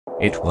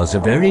It was a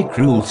very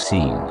cruel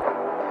scene,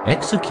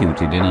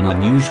 executed in an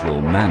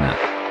unusual manner.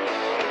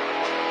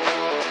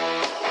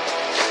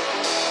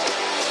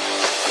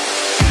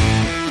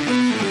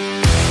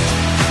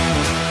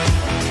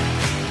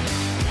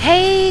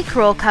 Hey,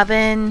 Cruel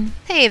Coven.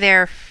 Hey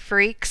there,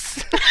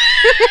 freaks.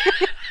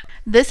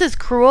 This is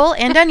Cruel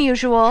and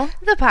Unusual,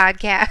 The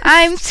podcast.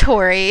 I'm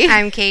Tori.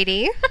 I'm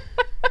Katie.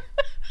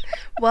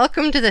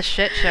 Welcome to the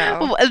shit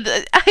show.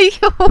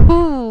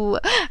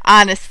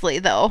 Honestly,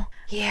 though,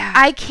 Yeah.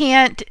 I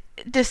can't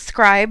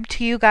describe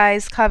to you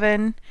guys,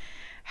 Coven,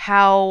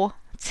 how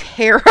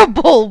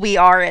terrible we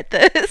are at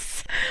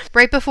this.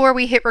 Right before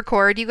we hit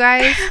record, you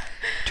guys,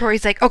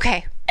 Tori's like,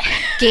 okay,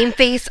 game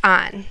face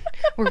on.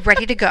 We're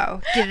ready to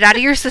go. Get it out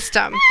of your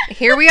system.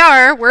 Here we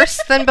are, worse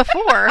than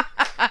before.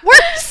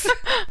 Worse.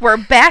 We're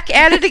back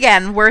at it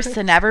again. Worse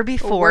than ever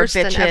before, Worse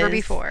bitches. than ever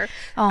before.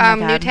 Oh my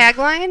New God.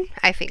 tagline?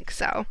 I think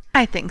so.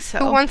 I think so.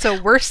 Who wants a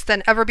worse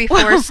than ever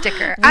before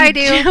sticker? I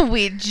do.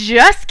 We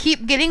just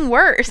keep getting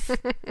worse.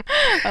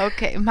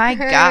 Okay, my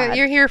God.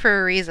 You're here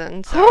for a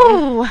reason. So.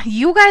 Oh,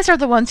 you guys are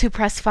the ones who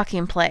press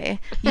fucking play.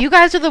 You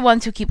guys are the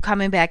ones who keep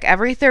coming back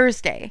every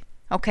Thursday.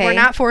 Okay? We're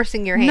not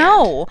forcing your hand.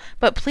 No,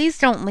 but please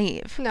don't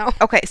leave. No.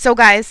 Okay, so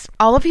guys,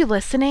 all of you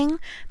listening,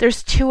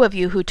 there's 2 of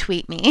you who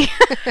tweet me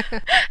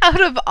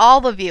out of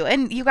all of you.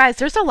 And you guys,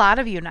 there's a lot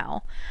of you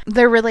now.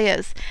 There really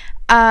is.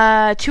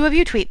 2 of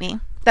you tweet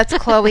me. That's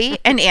Chloe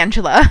and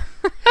Angela.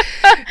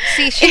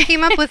 See, she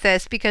came up with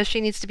this because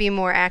she needs to be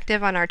more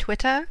active on our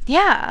Twitter.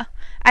 Yeah.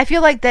 I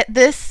feel like that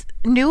this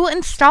new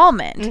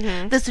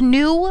installment, this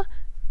new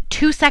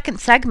 2-second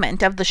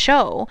segment of the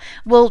show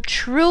will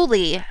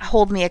truly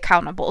hold me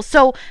accountable.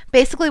 So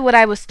basically what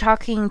I was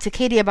talking to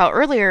Katie about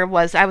earlier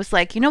was I was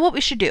like, you know what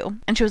we should do?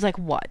 And she was like,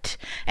 what?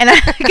 And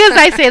because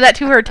I say that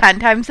to her 10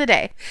 times a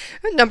day.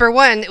 Number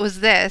 1, it was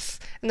this,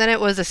 and then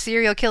it was a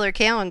serial killer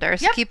calendar,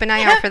 so Yep. keep an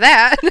eye out for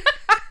that.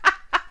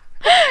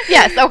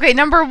 Yes. Okay.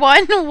 Number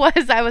 1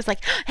 was I was like,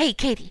 hey,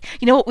 Katie,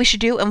 you know what we should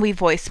do? And we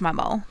voice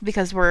memo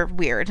because we're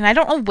weird. And I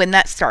don't know when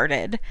that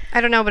started.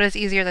 I don't know, but it's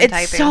easier than It's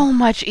typing. so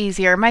much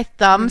easier. My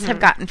thumbs have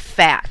gotten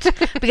fat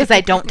because I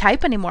don't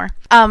type anymore.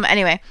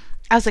 Anyway,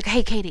 I was like,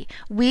 hey, Katie,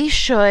 we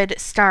should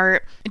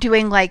start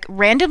doing like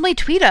randomly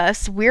tweet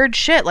us weird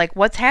shit. Like,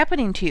 what's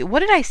happening to you?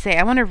 What did I say?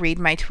 I want to read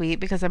my tweet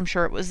because I'm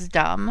sure it was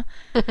dumb.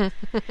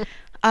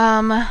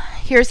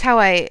 Here's how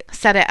I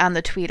said it on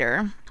the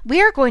tweeter. We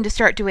are going to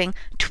start doing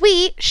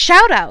tweet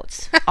shout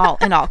outs, all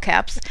in all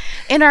caps,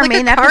 in our like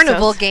main a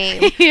carnival episodes.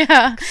 game.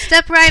 Yeah.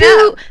 Step right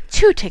 2 up.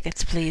 2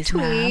 tickets, please,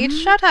 Tweet ma'am.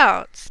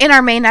 shutouts. In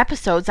our main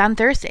episodes on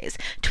Thursdays.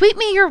 Tweet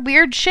me your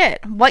weird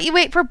shit. What you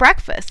ate for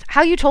breakfast.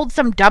 How you told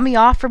some dummy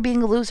off for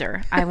being a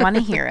loser. I want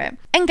to hear it.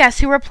 And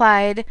guess who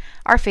replied?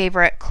 Our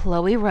favorite,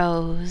 Chloe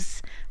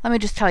Rose. Let me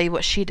just tell you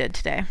what she did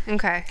today.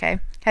 Okay. Okay.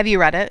 Have you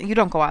read it? You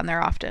don't go on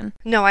there often.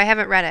 No, I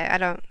haven't read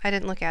it. I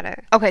didn't look at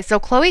it. Okay, so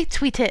Chloe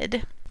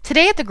tweeted,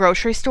 today at the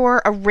grocery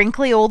store, a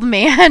wrinkly old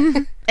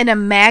man in a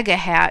MAGA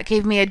hat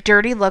gave me a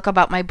dirty look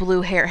about my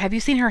blue hair. Have you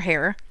seen her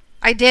hair?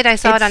 I did. I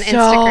saw it on So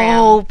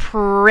Instagram.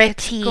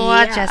 pretty. It's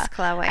gorgeous,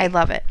 Chloe. I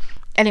love it.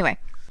 Anyway,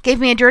 gave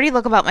me a dirty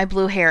look about my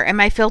blue hair, and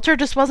my filter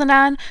just wasn't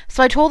on,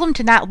 so I told him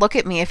to not look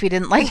at me if he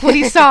didn't like what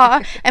he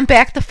saw, and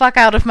back the fuck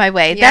out of my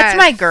way. That's Yes.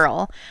 my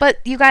girl. But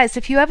you guys,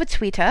 if you have a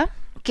tweeter,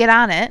 get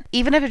on it,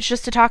 even if it's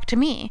just to talk to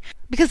me,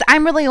 because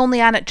I'm really only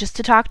on it just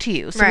to talk to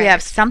you, so we Right.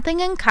 have something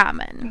in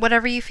common.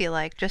 Whatever you feel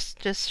like, just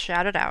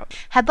shout it out.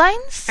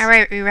 Headlines? All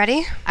right, you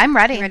ready? I'm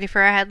ready. You ready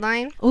for a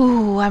headline?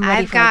 Ooh, I'm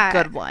ready I've for a got-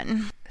 good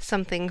one.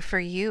 Something for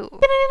you.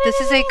 This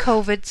is a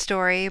COVID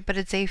story, but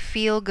it's a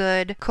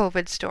feel-good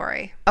COVID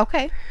story.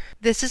 Okay.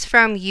 This is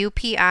from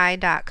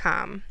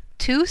UPI.com.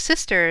 2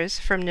 sisters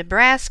from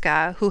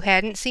Nebraska who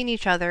hadn't seen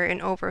each other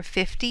in over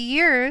 50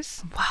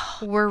 years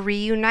were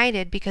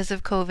reunited because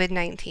of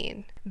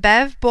COVID-19.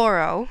 Bev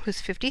Borrow,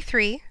 who's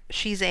 53,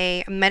 she's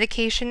a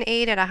medication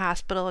aide at a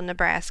hospital in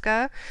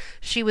Nebraska.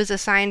 She was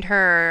assigned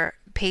her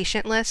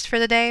patient list for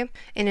the day,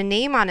 and a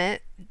name on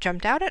it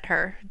jumped out at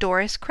her,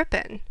 Doris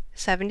Crippen.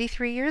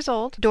 73 years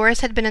old.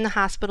 Doris had been in the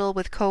hospital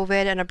with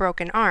COVID and a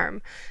broken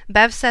arm.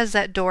 Bev says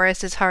that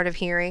Doris is hard of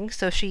hearing,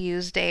 so she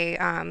used a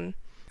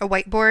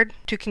whiteboard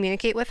to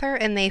communicate with her,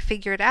 and they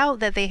figured out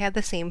that they had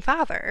the same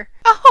father.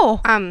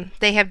 Oh.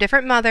 They have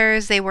different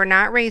mothers. They were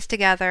not raised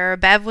together.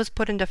 Bev was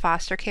put into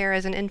foster care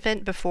as an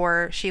infant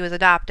before she was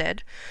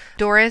adopted.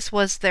 Doris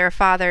was their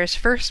father's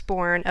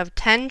firstborn of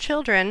 10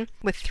 children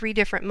with 3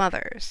 different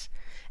mothers.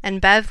 And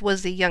Bev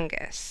was the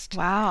youngest.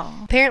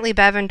 Wow. Apparently,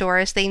 Bev and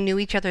Doris, they knew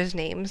each other's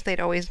names.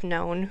 They'd always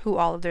known who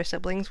all of their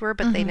siblings were,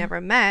 but they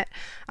never met.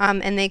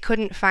 And they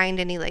couldn't find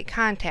any, like,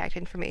 contact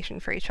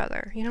information for each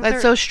other. You know,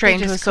 That's so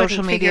strange with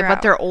social media,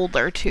 but they're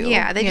older too.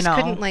 Yeah, they you just know.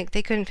 couldn't, like,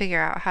 they couldn't figure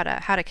out how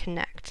to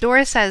connect.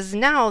 Doris says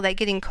now that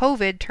getting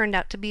COVID turned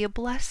out to be a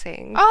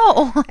blessing.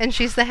 Oh, And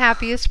she's the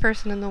happiest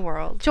person in the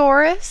world.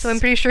 Doris. So I'm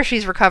pretty sure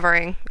she's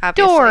recovering,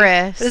 obviously.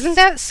 Doris. Isn't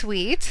that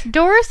sweet?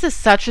 Doris is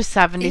such a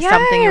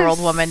 70-something-year-old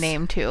Yes. woman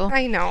name too. too.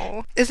 I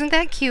know. Isn't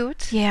that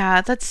cute?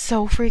 Yeah, that's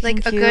so freaking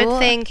Like, cute. a good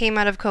thing came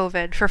out of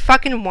COVID for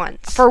fucking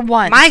once. For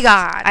once. My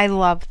God. I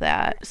love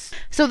that.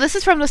 So this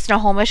is from the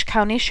Snohomish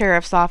County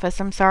Sheriff's Office.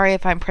 I'm sorry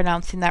if I'm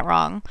pronouncing that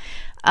wrong.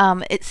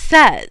 It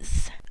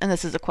says, and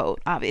this is a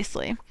quote,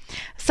 obviously,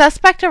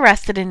 suspect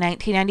arrested in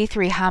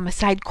 1993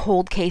 homicide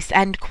cold case,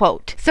 end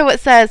quote. So it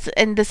says,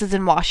 and this is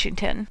in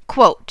Washington,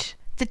 quote,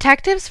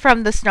 detectives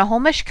from the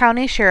Snohomish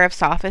County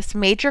Sheriff's Office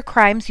Major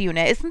Crimes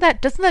Unit,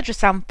 doesn't that just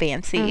sound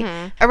fancy?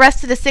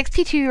 Arrested a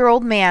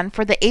 62-year-old man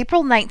for the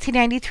April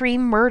 1993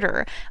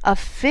 murder of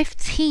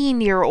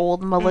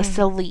 15-year-old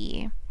Melissa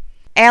Lee.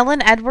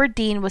 Alan Edward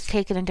Dean was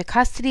taken into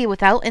custody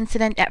without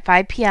incident at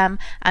 5 p.m.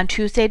 on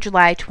Tuesday,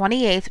 July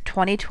 28th,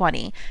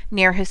 2020,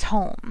 near his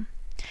home.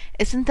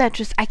 Isn't that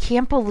just, I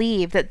can't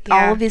believe that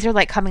all of these are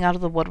like coming out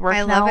of the woodwork now.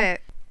 I love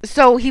it.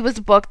 So he was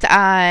booked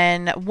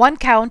on one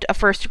count of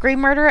first-degree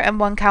murder and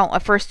one count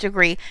of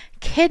first-degree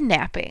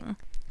kidnapping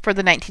for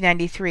the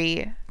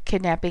 1993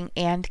 kidnapping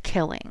and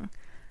killing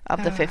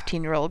of the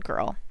 15-year-old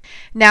girl.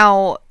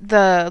 Now,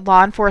 the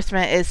law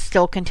enforcement is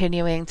still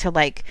continuing to,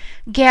 like,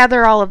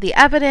 gather all of the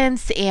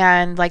evidence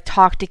and, like,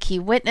 talk to key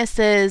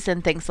witnesses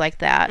and things like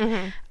that.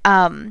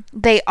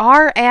 They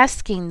are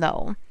asking,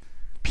 though,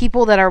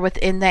 people that are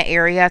within that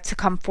area to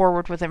come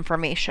forward with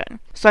information.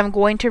 So I'm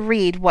going to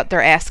read what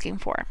they're asking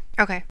for.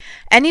 Okay.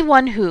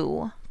 Anyone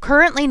who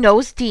currently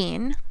knows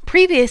Dean,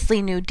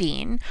 previously knew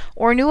Dean,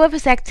 or knew of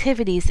his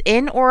activities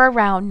in or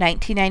around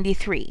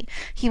 1993.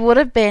 He would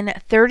have been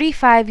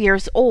 35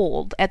 years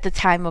old at the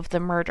time of the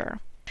murder.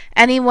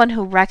 Anyone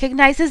who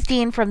recognizes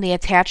Dean from the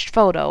attached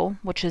photo,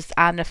 which is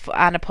on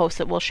a post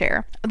that we'll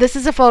share. This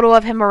is a photo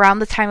of him around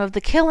the time of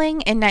the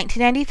killing in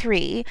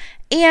 1993,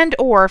 and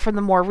or from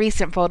the more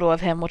recent photo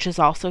of him, which is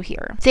also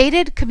here.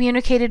 Dated,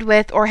 communicated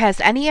with, or has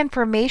any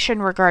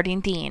information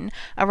regarding Dean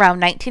around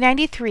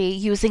 1993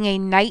 using a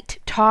night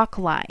talk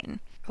line.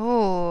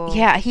 Oh.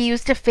 Yeah, he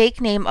used a fake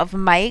name of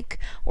Mike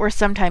or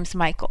sometimes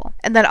Michael.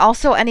 And then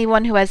also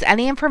anyone who has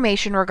any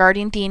information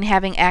regarding Dean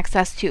having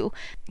access to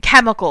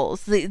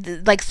chemicals,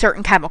 like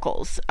certain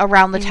chemicals,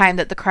 around the time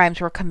that the crimes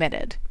were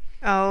committed.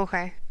 Oh,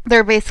 okay.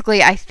 They're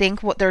basically, I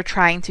think what they're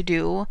trying to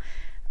do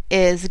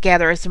is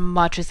gather as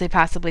much as they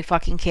possibly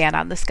fucking can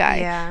on this guy.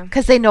 Yeah.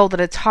 Because they know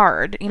that it's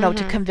hard,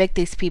 to convict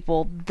these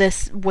people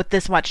with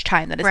this much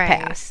time that has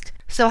passed.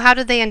 So how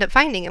did they end up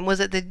finding him? Was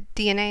it the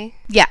DNA?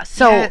 Yeah,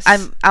 so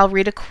Yes. I'll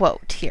read a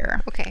quote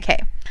here.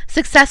 Okay.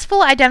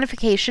 Successful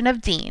identification of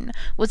Dean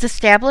was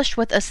established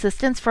with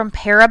assistance from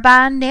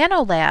Parabon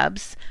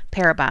Nanolabs,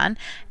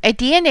 a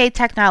DNA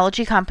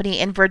technology company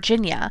in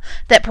Virginia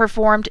that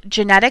performed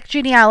genetic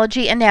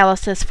genealogy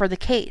analysis for the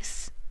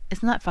case.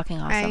 Isn't that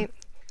fucking awesome?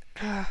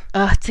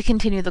 To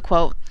continue the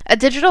quote, a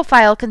digital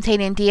file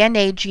containing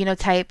DNA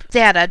genotype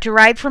data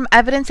derived from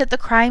evidence at the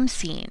crime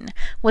scene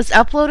was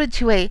uploaded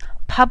to a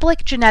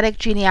public genetic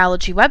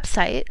genealogy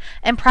website,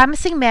 and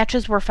promising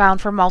matches were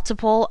found for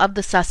multiple of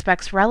the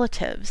suspect's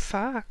relatives.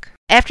 Fuck.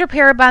 After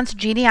Parabon's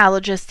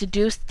genealogist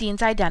deduced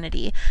Dean's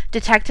identity,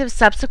 detectives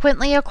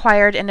subsequently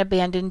acquired an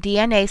abandoned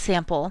DNA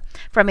sample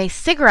from a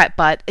cigarette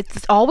butt.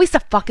 It's always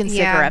a fucking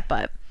cigarette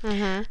butt.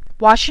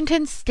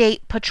 Washington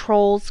State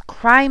Patrol's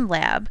crime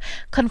lab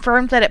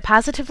confirmed that it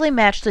positively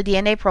matched the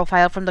DNA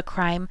profile from the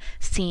crime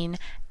scene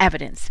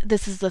evidence.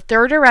 This is the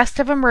third arrest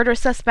of a murder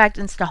suspect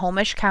in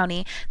Snohomish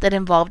County that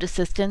involved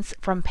assistance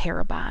from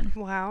Parabon.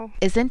 Wow.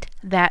 Isn't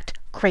that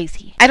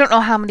crazy? I don't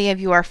know how many of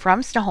you are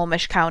from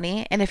Snohomish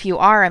County, and if you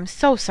are, I'm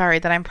so sorry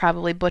that I'm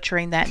probably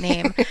butchering that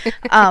name.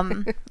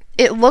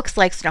 It looks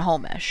like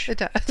Snohomish. It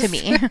does. To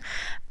me.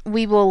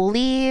 We will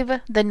leave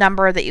the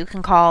number that you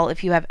can call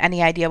if you have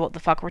any idea what the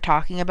fuck we're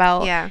talking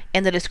about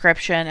in the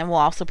description, and we'll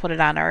also put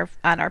it on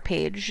our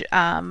page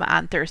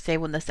on Thursday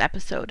when this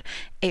episode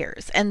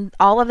airs. And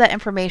all of that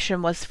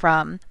information was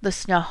from the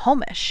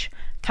Snohomish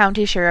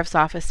County Sheriff's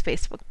Office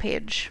Facebook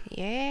page.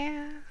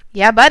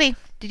 Yeah, buddy.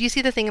 Did you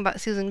see the thing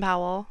about Susan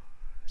Powell?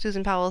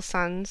 Susan Powell's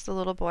sons, the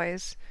little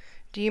boys.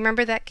 Do you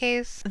remember that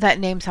case? That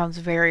name sounds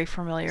very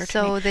familiar to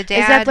me. So the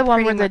dad... Is that the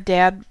one where the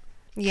dad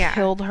yeah.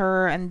 killed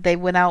her and they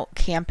went out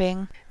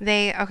camping?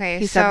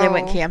 He said they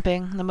went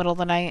camping in the middle of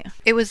the night.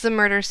 It was the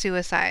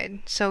murder-suicide.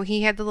 So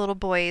he had the little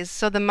boys.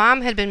 So the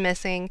mom had been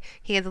missing.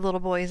 He had the little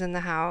boys in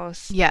the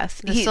house.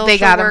 Yes. They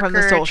got him from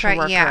the social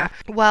worker. Yeah.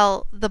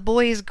 Well, the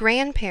boys'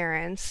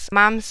 grandparents,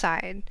 mom's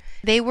side,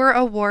 they were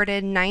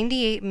awarded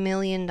 $98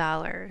 million.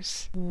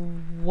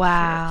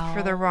 Wow.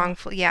 For the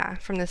wrongful,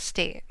 from the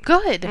state.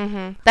 Good.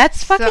 Mm-hmm.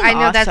 That's fucking awesome. So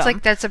I know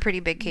that's a pretty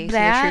big case in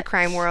the true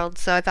crime world.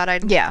 So I thought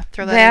I'd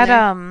throw that in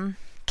there.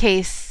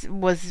 Case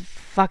was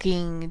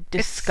fucking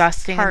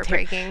disgusting. It's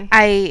heartbreaking.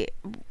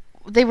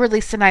 They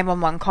released a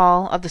 911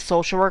 call of the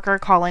social worker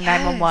calling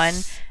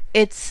 911.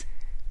 It's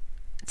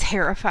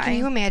terrifying. Can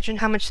you imagine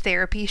how much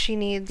therapy she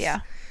needs? Yeah.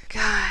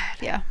 God.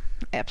 Yeah,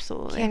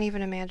 absolutely. Can't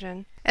even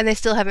imagine. And they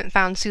still haven't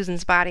found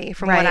Susan's body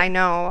from what I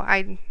know.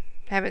 I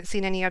haven't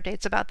seen any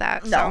updates about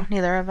that. No,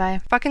 neither have I.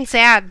 Fucking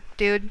sad,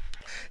 dude.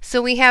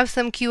 So we have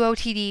some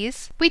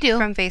QOTDs. We do.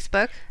 From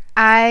Facebook.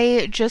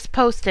 I just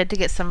posted to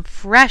get some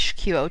fresh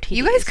QOTDs.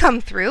 You guys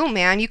come through,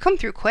 man. You come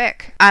through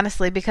quick.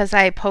 Honestly, because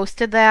I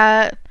posted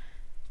that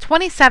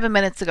 27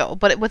 minutes ago,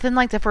 but within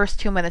like the first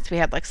 2 minutes we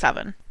had like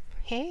 7.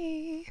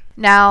 Hey.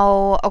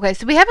 Now, okay,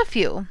 so we have a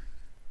few.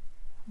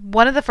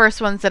 One of the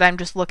first ones that I'm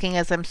just looking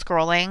as I'm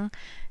scrolling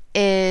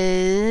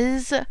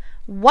is,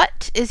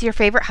 what is your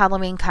favorite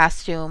Halloween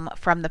costume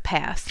from the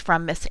past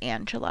from Miss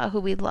Angela, who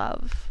we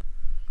love?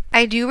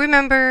 I do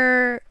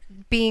remember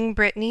being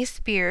Britney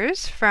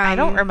Spears from I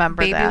don't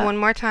remember Baby that. One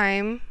More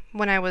Time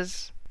when I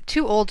was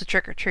too old to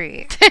trick or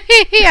treat.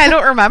 I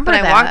don't remember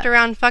But that. I walked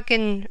around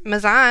fucking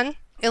Mazan, Of course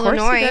you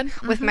Illinois,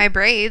 did. with my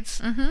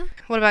braids. Mhm.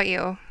 What about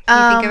you?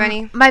 Can you think of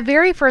any? My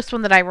very first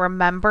one that I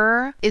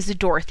remember is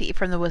Dorothy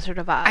from The Wizard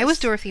of Oz. I was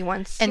Dorothy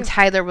once. And too.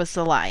 Tyler was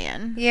the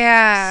lion.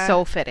 Yeah.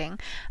 So fitting.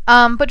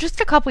 But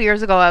just a couple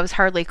years ago, I was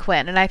Harley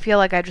Quinn, and I feel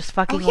like I just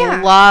fucking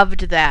yeah.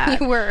 loved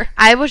that. You were.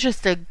 I was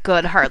just a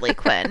good Harley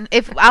Quinn.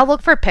 If I'll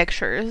look for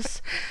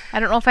pictures, I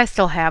don't know if I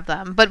still have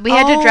them, but we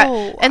had to dress.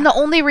 Oh. And the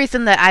only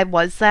reason that I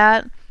was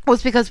that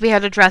was because we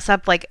had to dress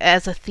up like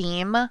as a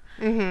theme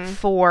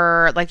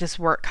for like this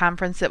work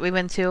conference that we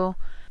went to.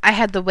 I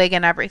had the wig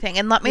and everything.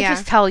 And let me Yeah.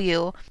 just tell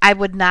you, I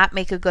would not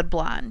make a good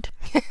blonde.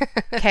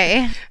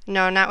 Okay?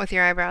 No, not with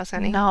your eyebrows,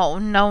 honey. No.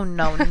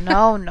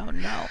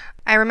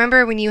 I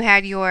remember when you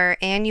had your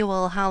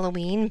annual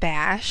Halloween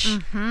bash,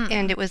 Mm-hmm.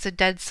 and it was a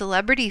dead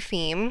celebrity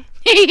theme,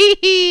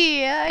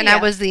 Yeah, and I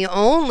was the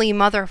only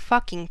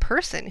motherfucking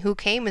person who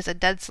came as a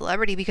dead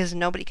celebrity because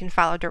nobody can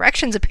follow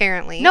directions,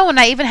 apparently. No, and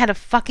I even had a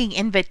fucking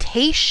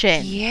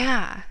invitation.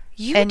 Yeah.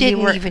 You And you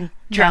didn't were- even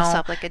dress No.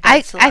 up like a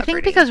dead celebrity. I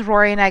think because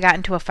Rory and I got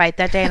into a fight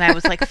that day, and I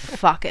was like,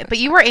 fuck it. But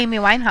you were Amy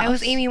Winehouse. I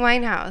was Amy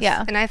Winehouse.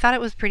 Yeah. And I thought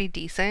it was pretty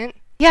decent.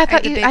 Yeah, I I thought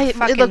had the you. big It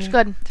fucking looked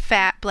good.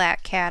 Fat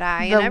black cat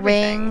eye and The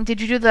everything. wing. Did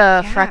you do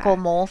the Yeah. freckle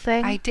mole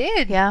thing? I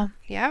did. Yeah.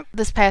 Yep.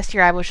 This past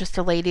year, I was just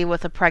a lady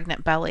with a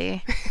pregnant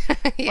belly.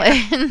 Yeah.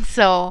 And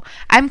so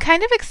I'm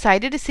kind of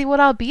excited to see what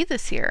I'll be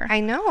this year. I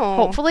know.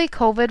 Hopefully,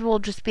 COVID will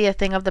just be a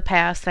thing of the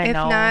past. I If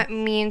know. not,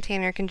 me and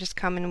Tanner can just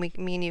come and me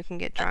and you can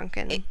get drunk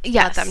and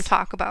yes. let them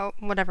talk about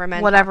whatever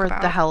men Whatever talk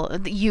about. the hell,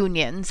 the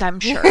unions, I'm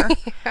sure.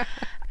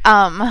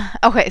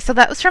 Okay, so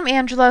that was from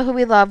Angela, who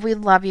we love. We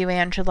love you,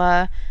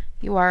 Angela.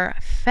 You are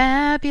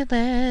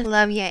fabulous.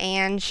 Love ya,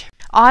 Ange.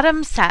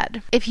 Autumn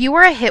said, if you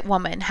were a hit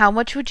woman, how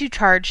much would you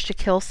charge to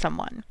kill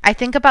someone? I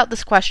think about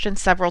this question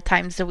several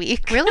times a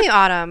week. Really,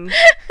 Autumn?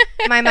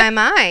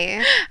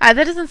 My. That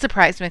doesn't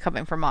surprise me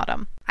coming from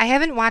Autumn. I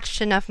haven't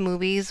watched enough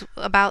movies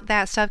about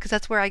that stuff because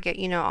that's where I get,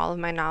 all of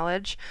my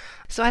knowledge.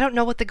 So I don't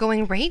know what the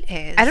going rate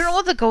is. I don't know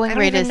what the going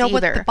rate is I don't even know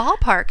either. what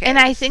the ballpark is. And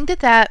I think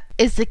that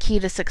is the key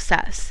to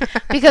success.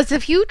 Because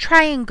if you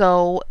try and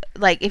go,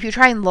 if you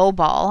try and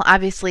lowball,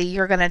 obviously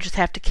you're going to just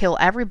have to kill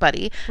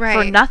everybody for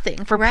Right.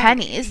 nothing, for Right.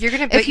 pennies. You're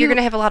If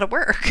gonna have a lot of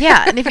work.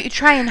 Yeah, and if you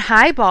try and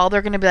highball,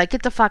 they're going to be like,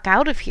 get the fuck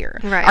out of here.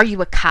 Right. Are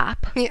you a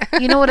cop? Yeah.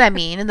 You know what I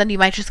mean? And then you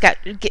might just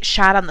get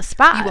shot on the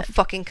spot. You a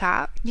fucking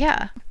cop.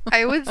 Yeah.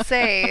 I would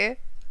say.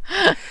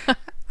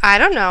 I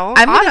don't know.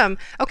 I'm gonna- Autumn.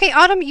 Okay,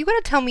 Autumn, you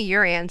gotta tell me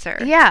your answer.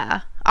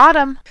 Yeah.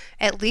 Autumn.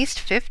 At least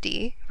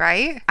 50,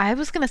 right? I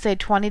was going to say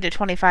 20 to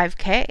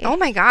 25K. Oh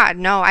my god,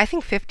 no. I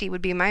think 50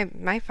 would be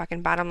my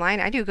fucking bottom line.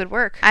 I do good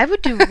work. I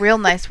would do real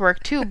nice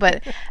work too,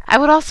 but I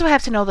would also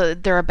have to know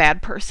that they're a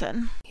bad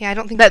person. Yeah, I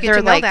don't think That you get to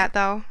they're know like- that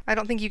though. I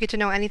don't think you get to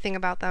know anything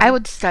about them. I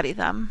would study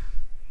them.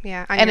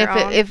 Yeah, on And your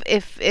own.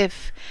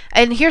 if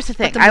and here's the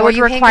thing, the I more would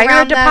you hang require a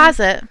around them,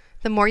 deposit,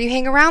 The more you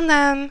hang around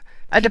them,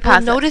 a people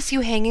deposit, notice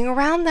you hanging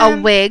around a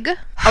them. wig,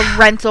 a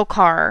rental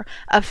car,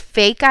 a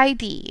fake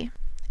ID,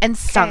 and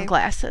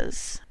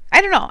sunglasses. I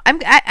don't know. I'm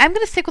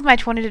gonna stick with my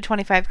 20 to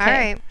 25K. All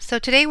right. So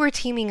today we're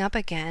teaming up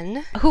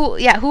again. Who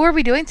are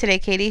we doing today,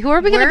 Katie? Who are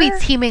we gonna be We're-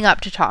 teaming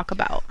up to talk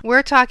about?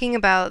 We're talking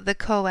about the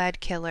co-ed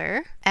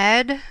killer,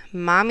 Ed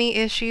Mommy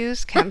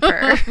Issues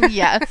Kemper.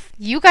 Yes.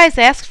 You guys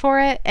asked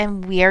for it,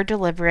 and we are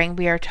delivering.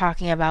 We are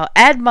talking about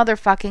Ed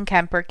motherfucking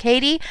Kemper.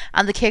 Katie,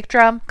 on the kick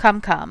drum,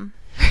 come.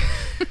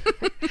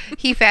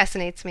 He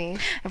fascinates me.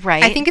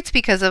 Right? I think it's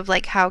because of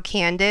how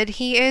candid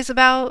he is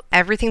about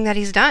everything that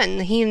he's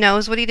done. He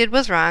knows what he did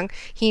was wrong.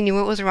 He knew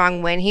it was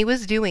wrong when he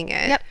was doing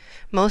it. Yep.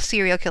 Most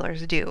serial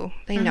killers do.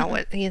 They know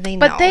it. They know.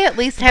 But they at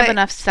least have But-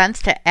 enough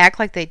sense to act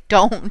like they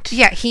don't.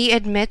 Yeah, he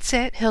admits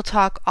it. He'll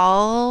talk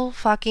all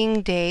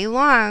fucking day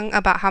long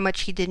about how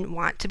much he didn't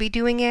want to be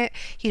doing it.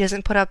 He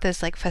doesn't put up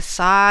this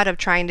facade of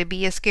trying to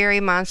be a scary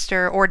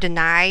monster or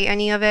deny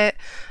any of it.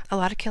 A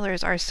lot of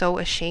killers are so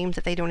ashamed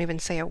that they don't even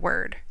say a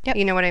word. Yep.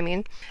 You know what I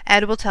mean?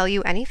 Ed will tell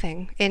you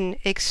anything in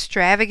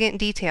extravagant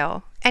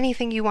detail.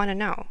 Anything you want to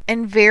know.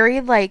 And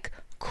very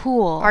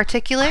cool,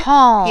 Articulate?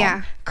 calm,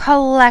 Yeah.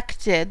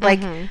 collected,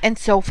 and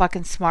so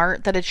fucking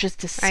smart that it's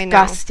just I know.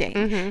 disgusting.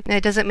 And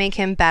it doesn't make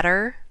him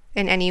better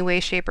in any way,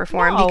 shape, or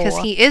form because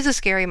No. he is a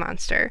scary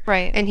monster.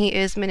 Right. And he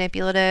is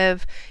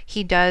manipulative.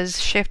 He does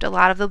shift a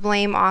lot of the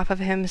blame off of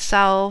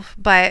himself,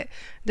 but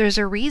there's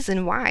a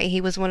reason why he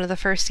was one of the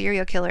first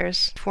serial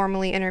killers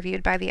formally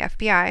interviewed by the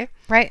FBI.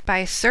 Right.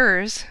 By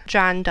SIRS,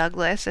 John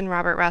Douglas and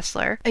Robert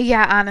Ressler.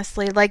 Yeah,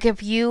 honestly,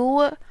 if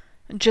you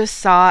just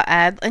saw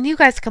Ed, and you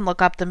guys can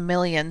look up the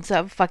millions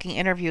of fucking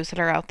interviews that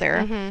are out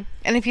there. Mm-hmm.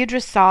 And if you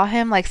just saw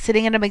him like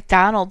sitting in a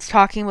McDonald's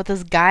talking with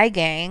his guy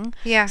gang,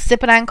 Yeah.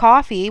 sipping on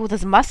coffee with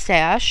his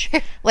mustache,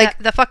 like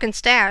the fucking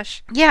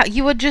stash. yeah,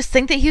 you would just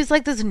think that he was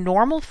like this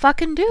normal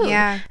fucking dude.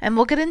 Yeah. And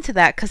we'll get into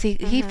that because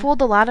he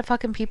fooled a lot of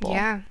fucking people.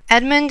 Yeah.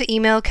 Edmund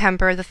Emil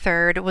Kemper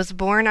III was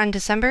born on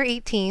December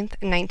 18th,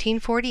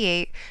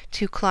 1948,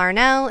 to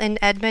Clarnell and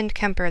Edmund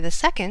Kemper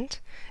II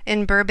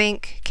in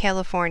Burbank,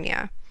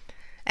 California.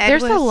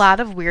 There's a lot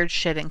of weird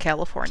shit in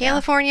California.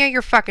 California,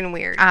 you're fucking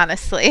weird.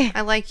 Honestly.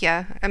 I like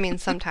ya. I mean,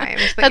 sometimes.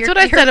 But That's what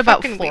I you're said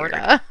about fucking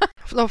Florida. Weird.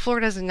 No,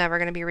 Florida's never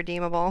going to be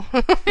redeemable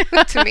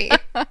to me.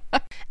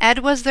 Ed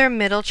was their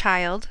middle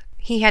child.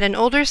 He had an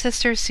older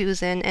sister,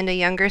 Susan, and a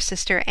younger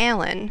sister,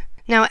 Ellen.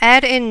 Now,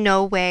 Ed in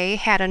no way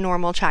had a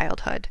normal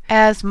childhood.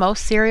 As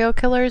most serial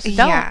killers don't.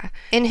 Yeah.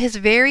 In his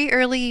very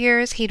early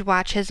years, he'd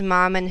watch his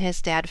mom and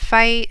his dad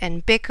fight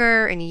and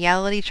bicker and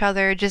yell at each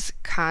other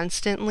just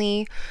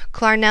constantly.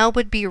 Clarnell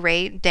would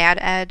berate Dad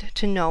Ed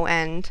to no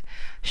end.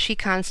 She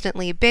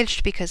constantly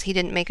bitched because he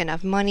didn't make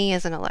enough money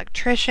as an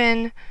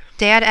electrician.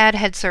 Dad Ed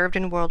had served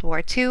in World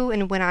War II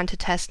and went on to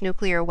test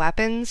nuclear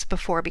weapons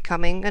before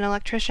becoming an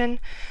electrician.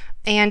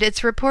 And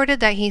it's reported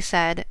that he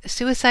said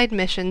suicide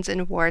missions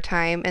in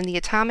wartime and the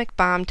atomic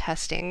bomb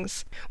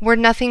testings were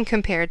nothing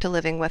compared to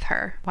living with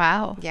her.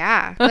 Wow.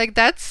 Yeah, like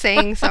that's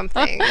saying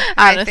something.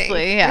 I Honestly,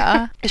 think.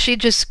 yeah. She'd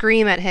just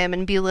scream at him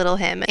and belittle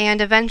him.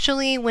 And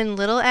eventually, when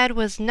little Ed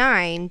was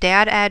 9,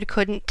 Dad Ed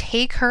couldn't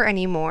take her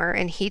anymore,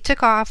 and he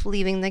took off,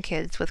 leaving the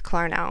kids with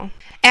Clarnell.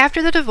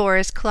 After the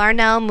divorce,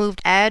 Clarnell moved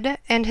Ed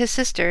and his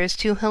sisters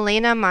to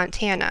Helena,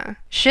 Montana.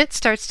 Shit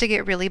starts to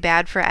get really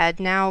bad for Ed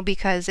now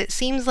because it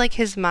seems like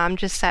his mom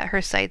just set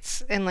her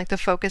sights and like the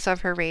focus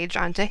of her rage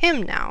onto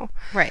him now.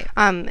 Right.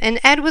 And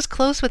Ed was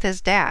close with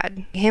his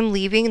dad. Him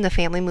leaving and the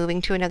family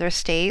moving to another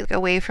state,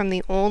 away from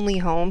the only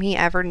home he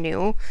ever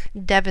knew,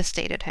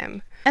 devastated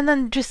him. And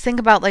then just think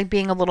about like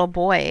being a little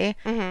boy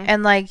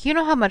and like, you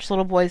know how much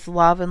little boys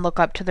love and look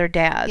up to their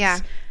dads. Yeah.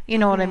 You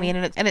know what I mean?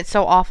 And it's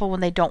so awful when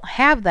they don't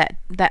have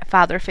that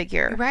father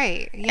figure.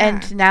 Right. Yeah.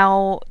 And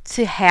now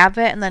to have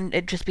it and then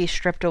it just be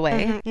stripped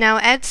away. Now,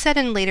 Ed said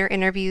in later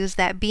interviews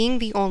that being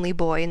the only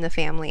boy in the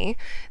family,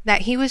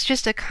 that he was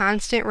just a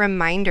constant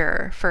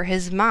reminder for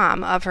his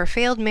mom of her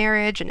failed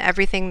marriage and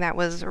everything that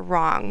was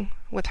wrong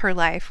with her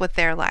life, with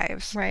their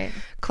lives. Right.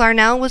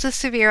 Clarnell was a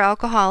severe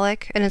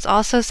alcoholic, and it's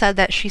also said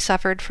that she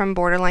suffered from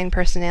borderline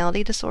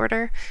personality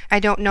disorder.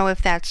 I don't know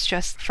if that's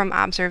just from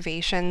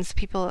observations.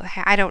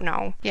 I don't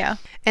know. Yeah.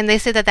 And they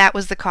say that that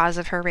was the cause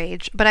of her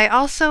rage. But I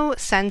also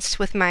sensed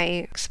with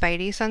my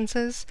spidey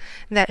senses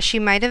that she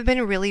might have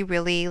been really,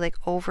 really, like,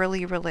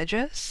 overly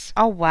religious.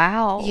 Oh,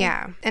 wow.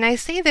 Yeah. And I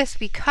say this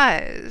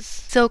because...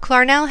 So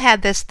Clarnell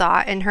had this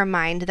thought in her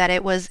mind that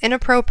it was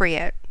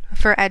inappropriate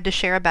for Ed to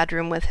share a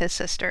bedroom with his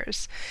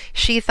sisters.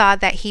 She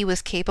thought that he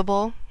was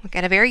capable, like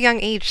at a very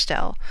young age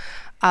still,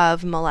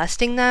 of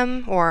molesting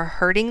them or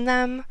hurting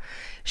them.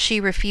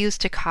 She refused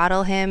to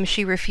coddle him.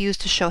 She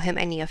refused to show him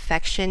any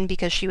affection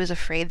because she was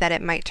afraid that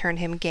it might turn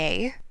him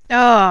gay.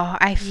 Oh,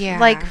 Yeah.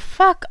 like,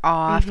 fuck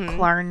off,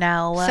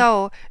 Clarnell.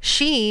 So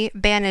she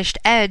banished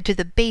Ed to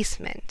the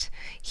basement.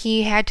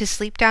 He had to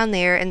sleep down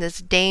there in this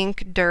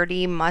dank,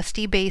 dirty,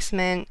 musty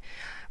basement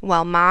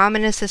while Mom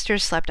and his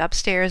sisters slept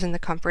upstairs in the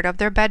comfort of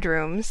their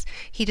bedrooms.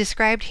 He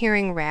described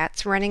hearing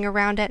rats running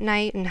around at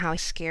night and how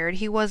scared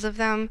he was of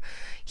them.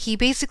 He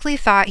basically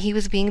thought he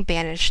was being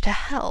banished to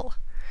hell.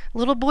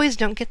 Little boys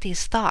don't get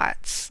these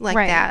thoughts like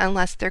that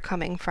unless they're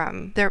coming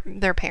from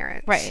their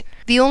parents. Right.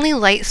 The only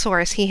light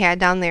source he had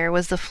down there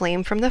was the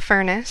flame from the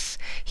furnace.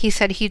 He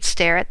said he'd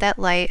stare at that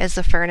light as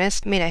the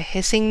furnace made a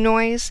hissing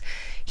noise.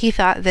 He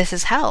thought, this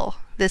is hell.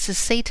 This is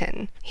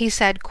Satan. He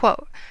said,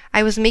 quote,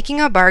 I was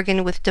making a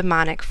bargain with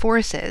demonic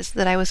forces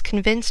that I was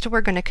convinced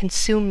were going to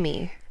consume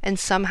me and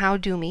somehow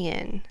do me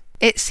in.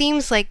 It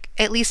seems like,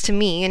 at least to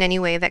me in any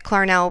way, that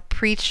Clarnell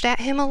preached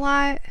at him a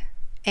lot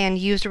and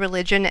used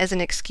religion as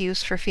an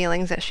excuse for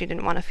feelings that she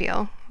didn't want to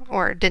feel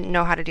or didn't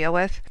know how to deal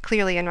with.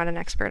 Clearly, I'm not an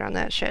expert on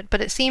that shit,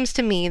 but it seems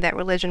to me that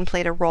religion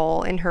played a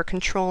role in her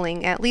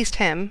controlling at least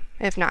him,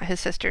 if not his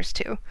sisters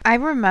too. I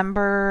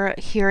remember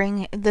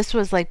hearing, this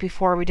was like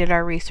before we did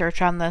our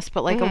research on this,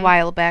 but like a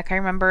while back, I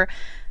remember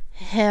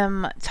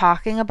him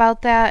talking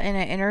about that in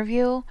an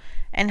interview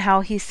and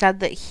how he said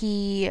that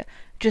he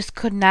just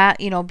could not,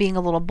 being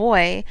a little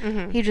boy,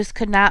 he just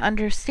could not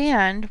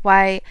understand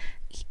why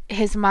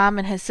his mom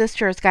and his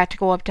sisters got to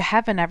go up to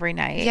heaven every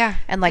night. Yeah.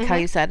 And like how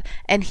you said,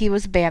 and he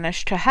was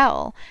banished to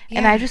hell. Yeah.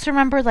 And I just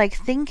remember like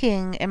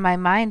thinking in my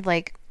mind,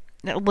 like,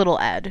 little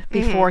Ed,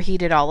 before he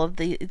did all of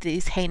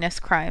these heinous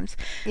crimes.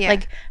 Yeah.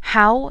 Like,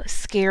 how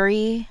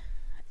scary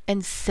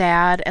and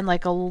sad and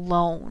like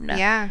alone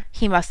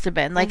he must have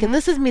been. Like, and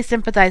this is me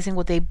sympathizing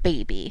with a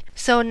baby.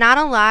 So not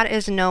a lot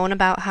is known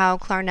about how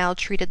Clarnell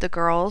treated the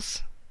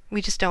girls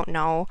We just don't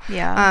know.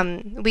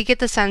 Yeah. We get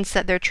the sense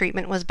that their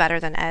treatment was better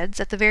than Ed's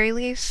at the very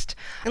least.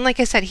 And like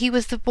I said, he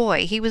was the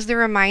boy. He was the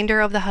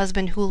reminder of the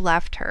husband who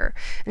left her.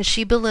 And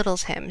she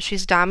belittles him.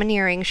 She's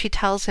domineering. She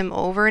tells him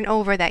over and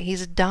over that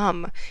he's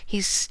dumb.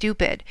 He's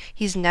stupid.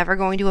 He's never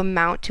going to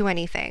amount to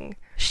anything.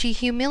 She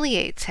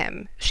humiliates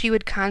him. She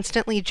would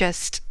constantly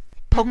just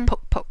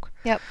poke.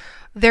 Yep.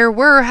 There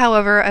were,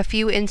 however, a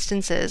few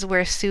instances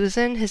where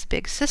Susan, his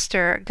big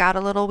sister, got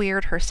a little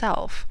weird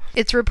herself.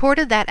 It's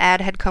reported that Ed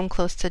had come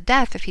close to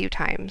death a few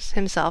times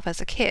himself as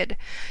a kid,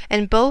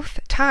 and both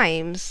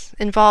times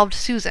involved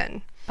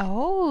Susan.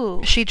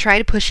 Oh. She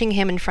tried pushing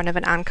him in front of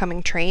an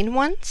oncoming train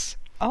once.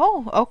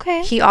 Oh,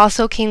 okay. He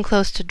also came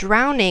close to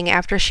drowning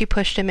after she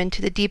pushed him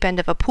into the deep end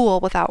of a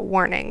pool without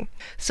warning.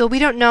 So we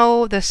don't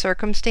know the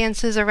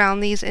circumstances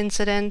around these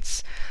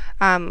incidents.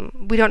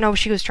 We don't know if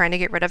she was trying to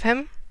get rid of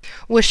him.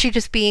 Was she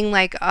just being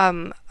like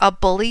a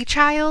bully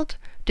child?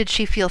 Did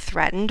she feel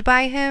threatened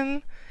by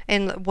him?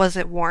 And was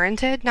it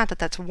warranted? Not that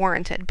that's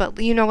warranted, but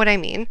you know what I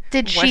mean.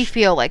 Did she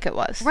feel like it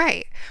was?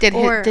 Right.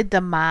 Did the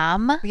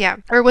mom? Yeah.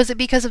 Or was it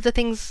because of the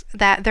things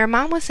that their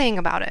mom was saying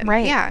about it?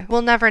 Right. Yeah.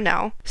 We'll never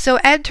know. So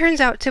Ed turns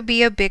out to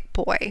be a big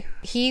boy.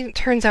 He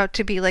turns out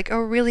to be like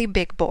a really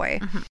big boy.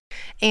 Mm-hmm.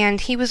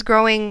 And he was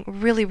growing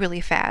really,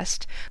 really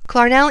fast.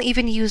 Clarnell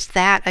even used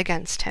that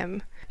against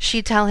him.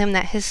 She'd tell him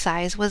that his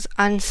size was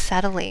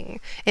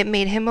unsettling. It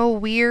made him a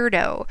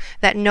weirdo,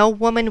 that no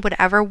woman would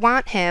ever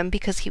want him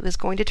because he was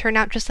going to turn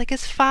out just like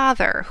his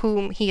father,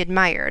 whom he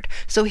admired.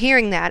 So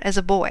hearing that as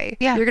a boy,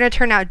 you're going to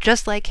turn out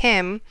just like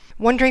him,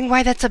 wondering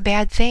why that's a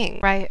bad thing.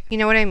 Right. You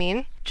know what I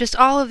mean? Just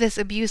all of this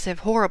abusive,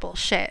 horrible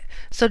shit.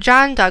 So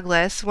John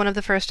Douglas, one of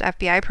the first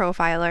FBI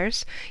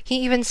profilers, he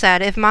even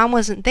said if Mom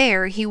wasn't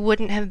there, he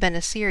wouldn't have been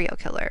a serial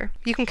killer.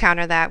 You can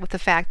counter that with the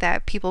fact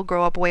that people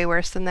grow up way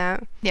worse than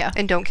that. Yeah.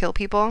 And don't kill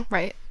people.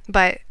 Right.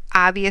 But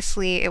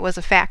obviously it was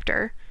a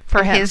factor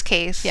for his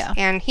case. Yeah.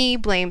 And he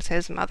blames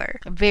his mother.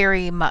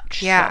 Very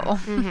much yeah.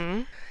 so.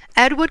 Mm-hmm.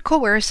 Ed would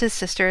coerce his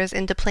sisters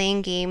into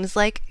playing games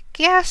like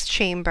gas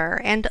chamber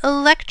and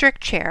electric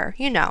chair,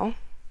 you know,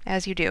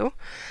 as you do.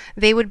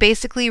 They would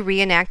basically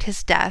reenact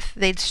his death.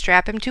 They'd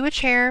strap him to a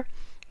chair,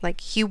 like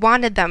he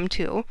wanted them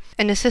to,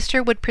 and his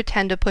sister would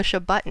pretend to push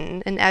a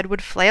button, and Ed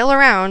would flail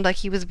around like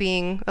he was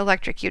being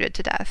electrocuted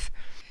to death.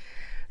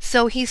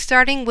 So he's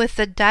starting with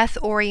the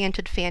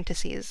death-oriented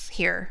fantasies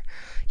here.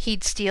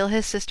 He'd steal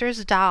his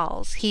sister's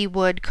dolls. He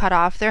would cut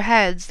off their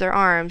heads, their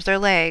arms, their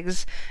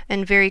legs,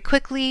 and very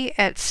quickly,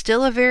 at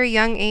still a very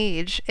young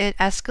age, it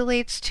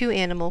escalates to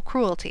animal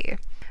cruelty.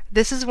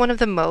 This is one of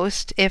the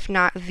most, if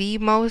not the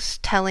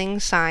most,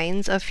 telling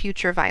signs of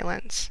future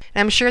violence.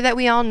 And I'm sure that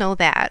we all know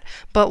that,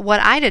 but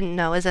what I didn't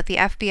know is that the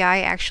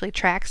FBI actually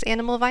tracks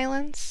animal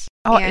violence.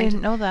 Oh, I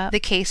didn't know that. The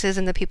cases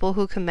and the people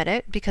who commit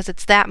it, because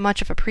it's that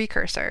much of a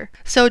precursor.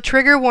 So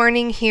trigger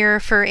warning here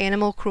for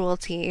animal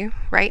cruelty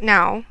right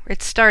now.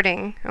 It's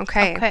starting,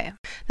 okay?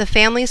 The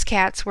family's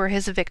cats were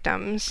his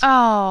victims.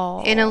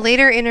 Oh. In a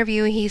later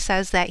interview, he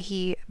says that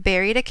he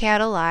buried a cat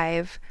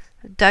alive,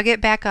 dug it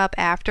back up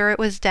after it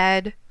was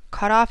dead,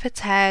 cut off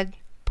its head,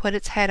 put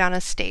its head on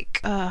a stake.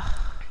 Ugh.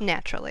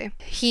 Naturally.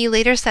 He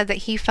later said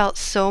that he felt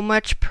so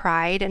much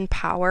pride and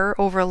power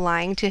over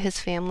lying to his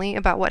family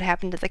about what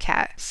happened to the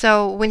cat.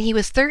 So when he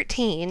was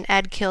 13,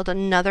 Ed killed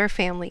another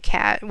family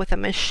cat with a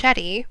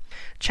machete,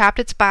 chopped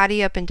its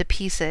body up into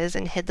pieces,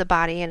 and hid the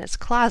body in his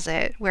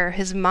closet, where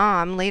his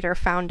mom later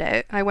found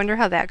it. I wonder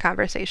how that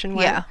conversation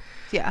went.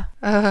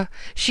 Yeah.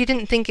 She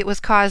didn't think it was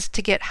cause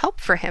to get help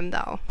for him,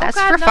 though. That's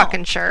God, for no.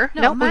 fucking sure.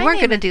 No, we weren't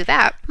going to do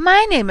that.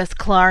 My name is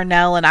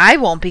Clarnell, and I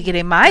won't be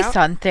getting my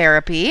son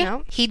therapy.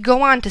 No. He'd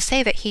go on to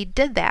say that he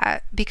did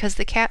that because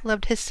the cat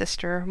loved his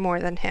sister more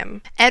than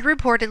him. Ed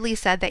reportedly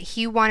said that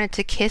he wanted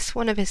to kiss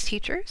one of his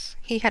teachers.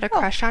 He had a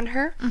crush on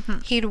her. Mm-hmm.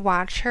 He'd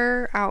watch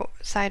her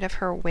outside of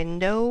her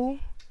window.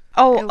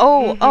 With,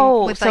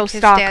 so like, his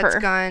stalker. dad's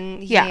gun.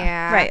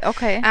 Yeah, right,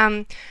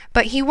 okay.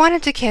 But he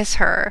wanted to kiss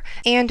her,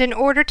 and in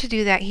order to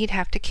do that, he'd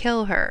have to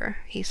kill her,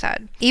 he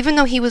said. Even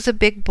though he was a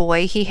big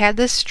boy, he had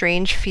this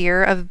strange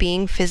fear of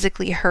being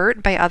physically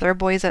hurt by other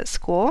boys at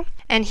school,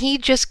 and he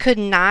just could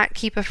not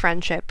keep a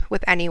friendship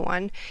with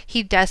anyone.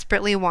 He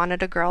desperately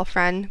wanted a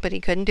girlfriend, but he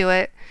couldn't do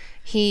it.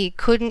 He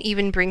couldn't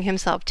even bring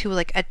himself to,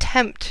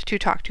 attempt to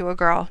talk to a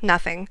girl.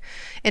 Nothing.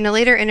 In a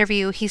later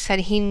interview, he said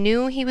he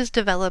knew he was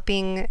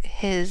developing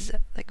his,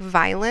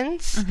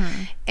 violence.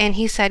 Mm-hmm. And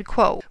he said,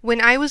 quote,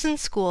 "When I was in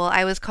school,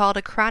 I was called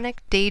a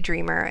chronic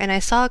daydreamer, and I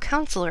saw a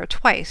counselor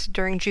twice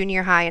during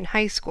junior high and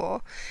high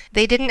school.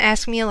 They didn't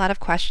ask me a lot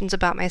of questions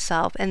about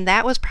myself, and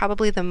that was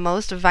probably the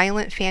most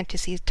violent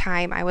fantasy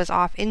time I was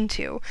off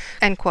into."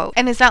 End quote.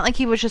 And it's not like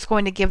he was just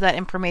going to give that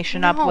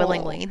information up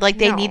willingly.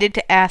 They needed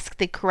to ask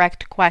the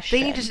correct question.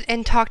 They needed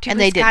to talk to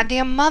his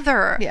goddamn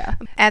mother. Yeah.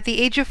 At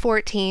the age of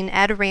 14,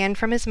 Ed ran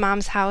from his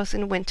mom's house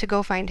and went to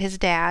go find his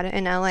dad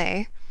in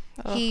L.A.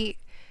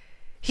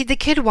 The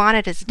kid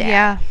wanted his dad.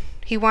 Yeah.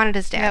 He wanted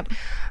his dad.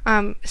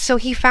 Yep. So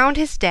he found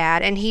his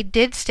dad, and he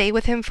did stay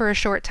with him for a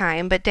short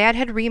time, but Dad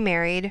had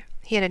remarried,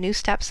 He had a new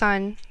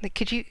stepson. Like,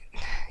 could you...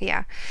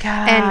 Yeah.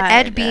 God. And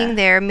Ed being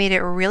there made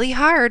it really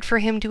hard for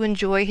him to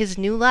enjoy his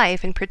new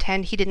life and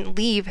pretend he didn't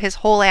leave his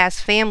whole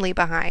ass family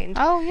behind.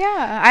 Oh,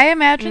 yeah. I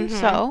imagine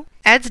so.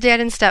 Ed's dad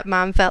and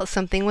stepmom felt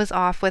something was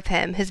off with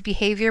him. His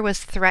behavior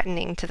was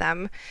threatening to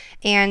them.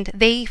 And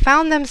they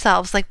found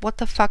themselves like, what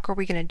the fuck are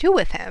we going to do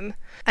with him?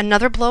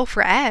 Another blow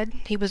for Ed.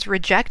 He was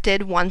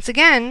rejected once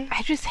again.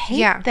 I just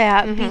hate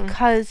that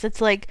because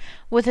it's like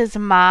with his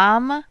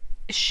mom,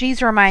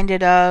 she's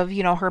reminded of,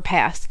 you know, her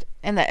past.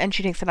 And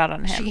she takes it out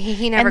on him.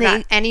 He never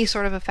got any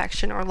sort of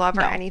affection or love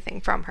or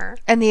anything from her.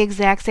 And the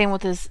exact same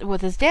with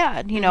his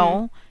dad. You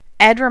know,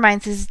 Ed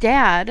reminds his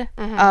dad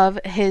of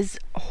his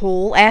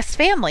whole ass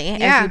family,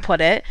 as you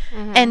put it.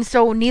 And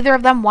so neither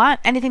of them want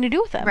anything to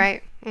do with him.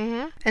 Right.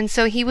 And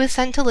so he was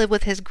sent to live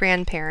with his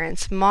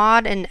grandparents,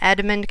 Maud and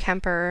Edmund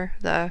Kemper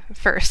the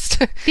first.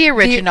 The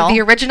original.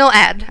 The original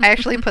Ed. I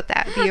actually put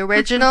that. The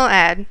original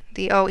Ed,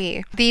 the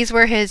OE. These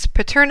were his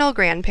paternal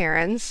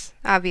grandparents,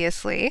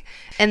 obviously,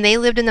 and they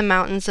lived in the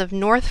mountains of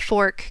North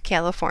Fork,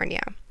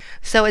 California.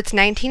 So it's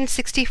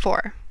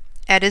 1964.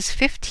 Ed is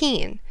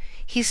 15.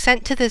 He's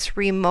sent to this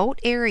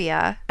remote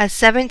area, a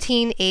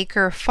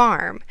 17-acre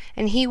farm,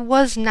 and he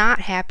was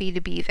not happy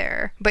to be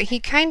there. But he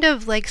kind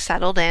of like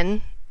settled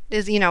in,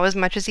 as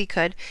much as he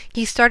could.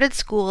 He started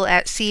school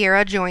at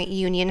Sierra Joint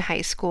Union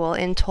High School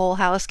in Toll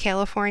House,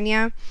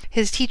 California.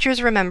 His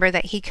teachers remember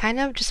that he kind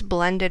of just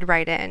blended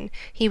right in.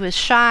 He was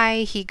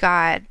shy, he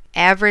got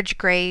average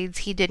grades,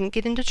 he didn't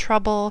get into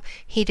trouble,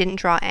 he didn't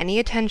draw any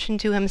attention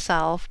to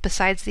himself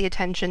besides the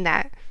attention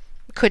that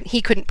he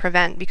couldn't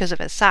prevent because of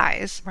his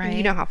size. Right.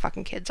 You know how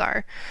fucking kids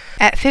are.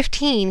 At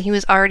 15, he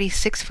was already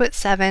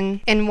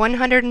 6'7" and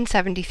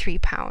 173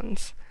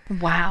 pounds.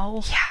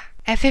 Wow. Yeah.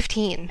 At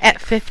 15. At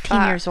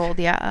 15 years old,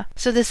 yeah.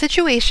 So the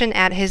situation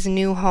at his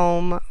new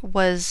home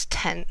was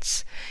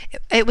tense.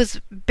 It was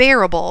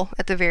bearable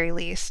at the very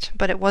least,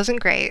 but it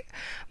wasn't great.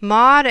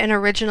 Maud and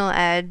original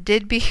Ed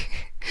did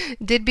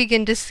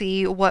begin to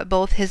see what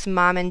both his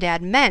mom and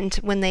dad meant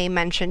when they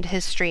mentioned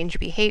his strange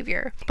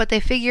behavior, but they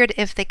figured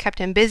if they kept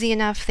him busy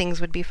enough, things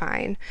would be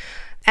fine.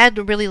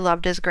 Ed really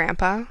loved his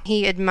grandpa.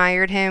 He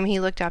admired him. He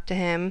looked up to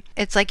him.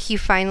 It's like he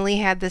finally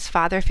had this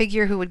father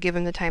figure who would give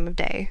him the time of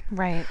day.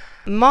 Right.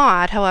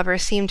 Maud, however,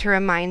 seemed to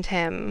remind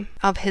him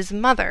of his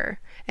mother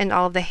and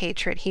all of the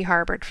hatred he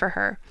harbored for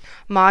her.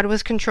 Maud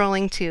was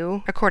controlling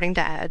too, according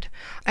to Ed.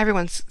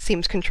 Everyone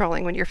seems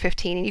controlling when you're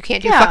 15 and you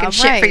can't do fucking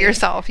shit for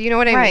yourself. You know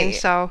what I mean?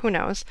 So who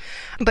knows?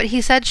 But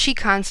he said she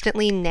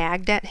constantly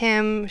nagged at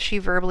him. She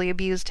verbally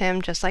abused him,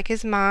 just like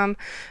his mom.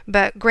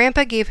 But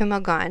Grandpa gave him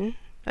a gun.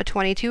 A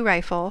 .22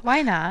 rifle.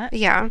 Why not?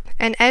 Yeah.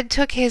 And Ed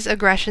took his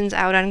aggressions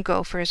out on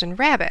gophers and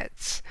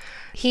rabbits.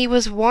 He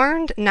was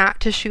warned not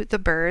to shoot the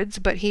birds,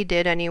 but he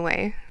did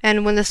anyway.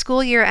 And when the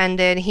school year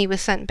ended, he was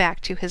sent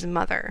back to his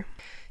mother.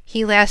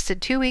 He lasted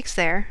 2 weeks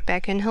there,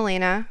 back in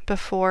Helena,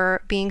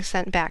 before being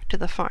sent back to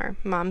the farm.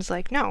 Mom's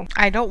like, no.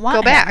 I don't want Go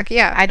him. back,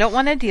 yeah. I don't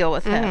want to deal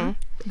with him.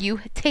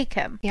 You take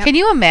him. Yep. Can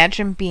you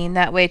imagine being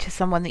that way to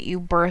someone that you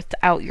birthed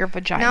out your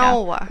vagina?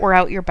 No. Or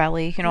out your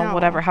belly, No.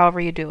 whatever,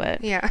 however you do it.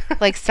 Yeah.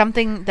 Like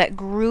something that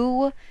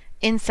grew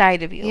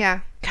inside of you. Yeah.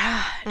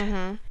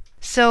 God.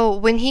 So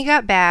when he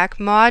got back,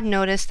 Maud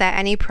noticed that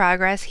any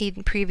progress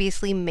he'd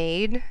previously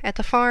made at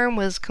the farm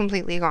was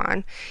completely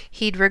gone.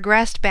 He'd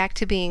regressed back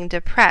to being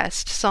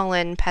depressed,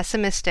 sullen,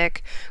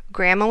 pessimistic.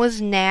 Grandma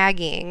was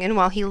nagging, and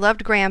while he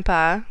loved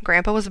Grandpa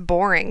was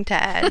boring to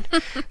Ed.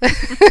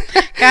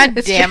 God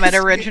damn it,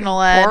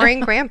 original Ed. Boring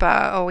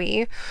Grandpa,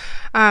 OE.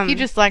 He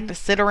just liked to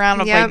sit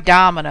around and play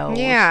dominoes.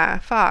 Yeah,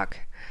 fuck.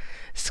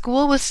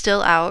 School was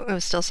still out. It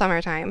was still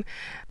summertime.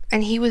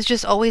 And he was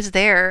just always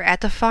there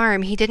at the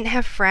farm. He didn't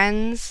have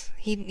friends.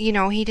 He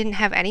didn't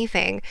have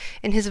anything.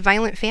 And his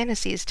violent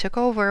fantasies took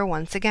over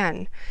once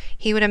again.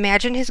 He would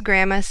imagine his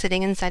grandma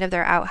sitting inside of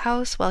their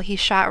outhouse while he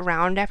shot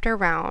round after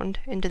round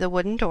into the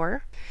wooden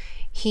door.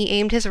 He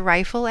aimed his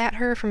rifle at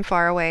her from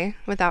far away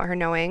without her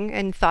knowing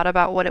and thought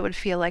about what it would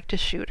feel like to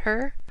shoot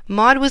her.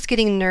 Maud was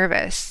getting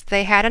nervous.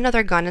 They had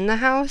another gun in the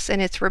house,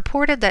 and it's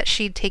reported that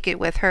she'd take it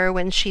with her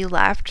when she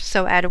left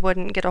so Ed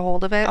wouldn't get a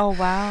hold of it. Oh,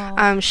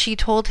 wow. She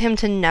told him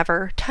to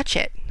never touch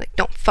it. Like,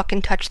 don't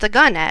fucking touch the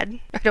gun, Ed.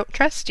 I don't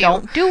trust you.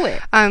 Don't do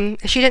it.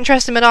 She didn't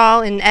trust him at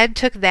all, and Ed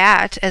took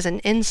that as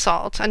an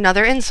insult,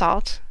 another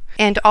insult.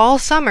 And all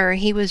summer,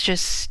 he was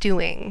just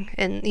stewing,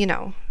 and,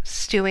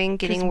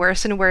 getting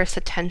worse and worse.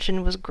 The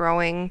tension was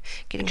growing,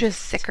 getting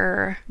just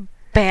thicker.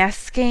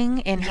 Basking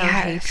in her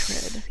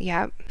hatred.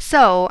 Yep.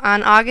 So,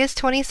 on August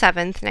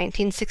 27th,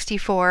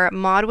 1964,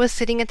 Maud was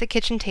sitting at the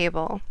kitchen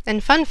table.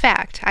 And fun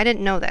fact, I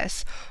didn't know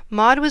this,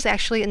 Maud was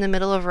actually in the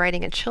middle of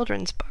writing a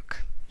children's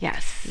book.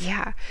 Yes.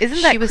 Yeah.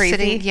 Isn't that She was crazy?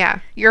 sitting- yeah.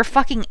 You're a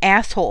fucking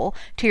asshole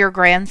to your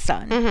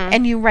grandson,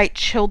 and you write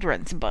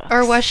children's books.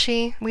 Or was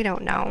she? We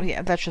don't know. Oh,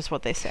 yeah, that's just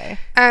what they say.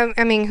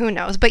 I mean, who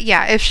knows? But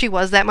yeah, if she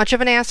was that much of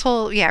an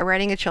asshole, yeah,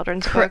 writing a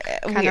children's book kind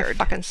of weird.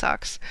 fucking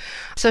sucks.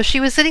 So she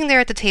was sitting there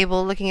at the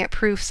table looking at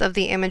proofs of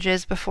the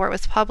images before it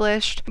was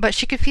published, but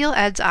she could feel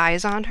Ed's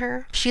eyes on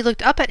her. She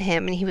looked up at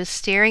him and he was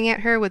staring at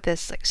her with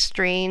this like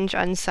strange,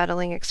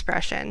 unsettling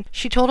expression.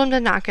 She told him to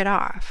knock it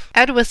off.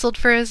 Ed whistled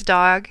for his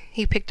dog.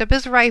 He picked up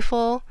his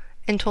rifle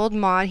and told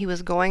Maude he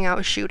was going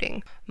out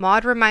shooting.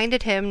 Maude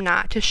reminded him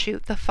not to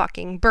shoot the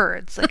fucking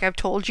birds. Like I've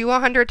told you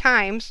 100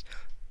 times,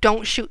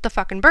 don't shoot the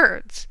fucking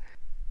birds.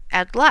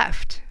 Ed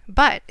left,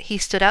 but he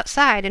stood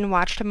outside and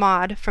watched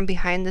Maude from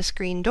behind the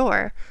screen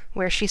door,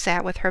 where she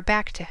sat with her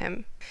back to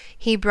him.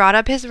 He brought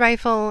up his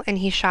rifle and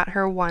he shot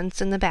her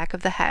once in the back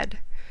of the head.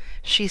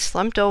 She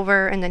slumped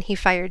over and then he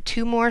fired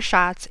 2 more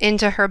shots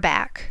into her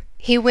back.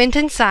 He went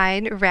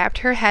inside, wrapped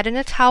her head in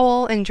a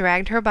towel, and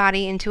dragged her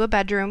body into a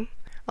bedroom.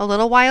 A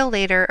little while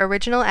later,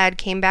 Original Ed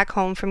came back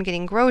home from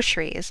getting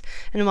groceries,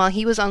 and while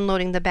he was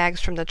unloading the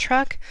bags from the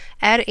truck,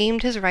 Ed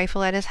aimed his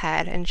rifle at his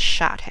head and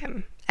shot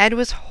him. Ed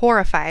was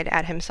horrified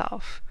at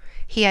himself.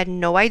 He had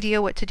no idea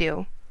what to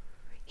do.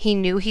 He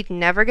knew he'd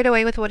never get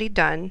away with what he'd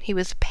done. He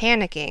was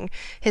panicking.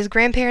 His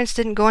grandparents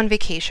didn't go on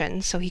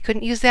vacation, so he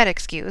couldn't use that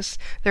excuse.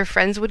 Their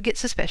friends would get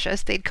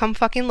suspicious. They'd come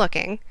fucking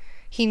looking.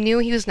 He knew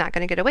he was not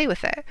going to get away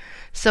with it.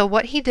 So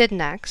what he did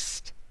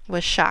next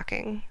was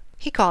shocking.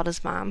 He called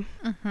his mom.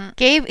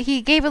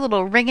 He gave a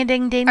little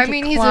ring-a-ding-ding I to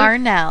mean, he's a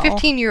Clarnell.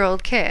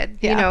 15-year-old kid.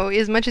 Yeah. You know,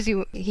 as much as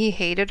he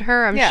hated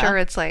her, I'm Yeah. sure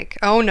it's like,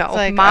 oh no,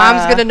 like,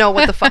 mom's going to know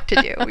what the fuck to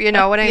do. You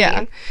know what I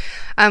Yeah.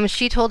 mean?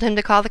 She told him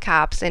to call the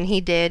cops, and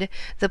he did.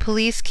 The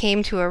police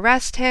came to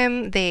arrest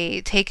him.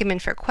 They take him in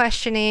for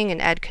questioning,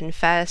 and Ed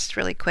confessed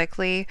really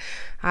quickly.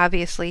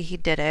 Obviously, he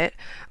did it.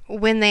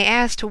 When they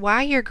asked,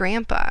 why your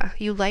grandpa?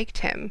 You liked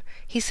him.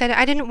 He said,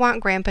 I didn't want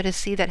grandpa to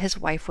see that his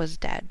wife was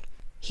dead.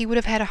 He would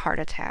have had a heart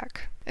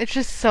attack. It's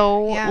just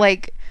so, Yeah.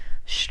 like,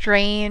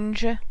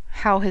 strange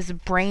how his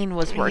brain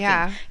was working.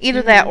 Yeah.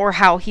 Either that or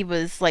how he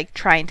was, like,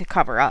 trying to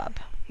cover up.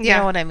 You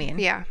know what I mean?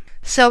 Yeah.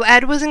 So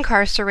Ed was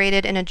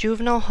incarcerated in a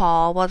juvenile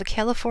hall while the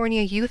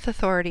California Youth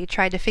Authority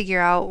tried to figure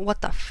out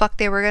what the fuck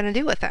they were going to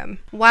do with him.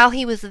 While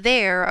he was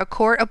there, a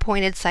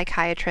court-appointed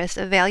psychiatrist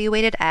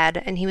evaluated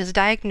Ed, and he was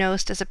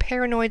diagnosed as a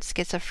paranoid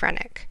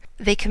schizophrenic.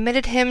 They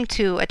committed him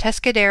to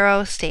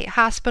Atascadero State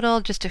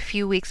Hospital just a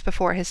few weeks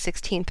before his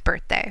 16th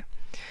birthday.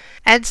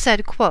 Ed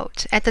said,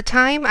 quote, at the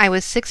time, I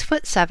was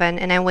 6'7"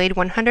 and I weighed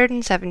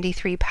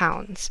 173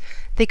 pounds.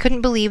 They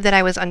couldn't believe that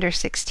I was under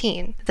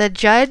 16. The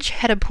judge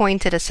had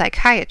appointed a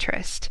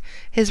psychiatrist.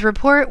 His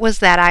report was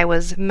that I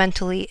was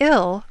mentally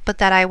ill, but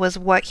that I was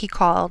what he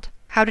called,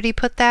 how did he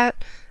put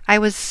that? I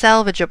was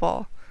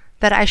salvageable,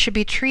 that I should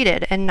be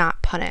treated and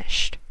not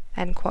punished,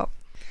 end quote.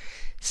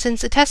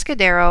 Since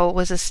Atascadero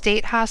was a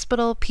state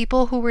hospital,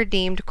 people who were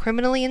deemed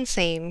criminally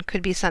insane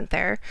could be sent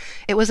there.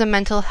 It was a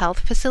mental health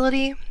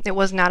facility. It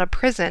was not a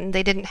prison.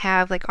 They didn't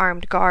have like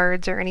armed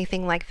guards or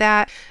anything like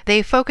that.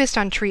 They focused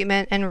on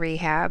treatment and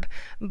rehab.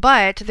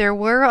 But there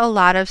were a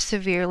lot of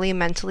severely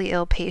mentally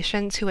ill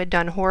patients who had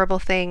done horrible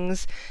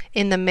things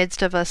in the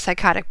midst of a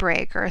psychotic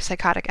break or a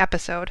psychotic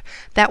episode.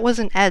 That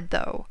wasn't Ed,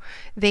 though.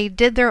 They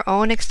did their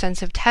own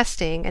extensive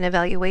testing and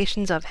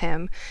evaluations of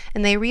him,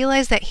 and they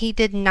realized that he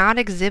did not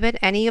exhibit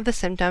any of the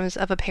symptoms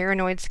of a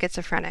paranoid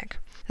schizophrenic.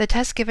 The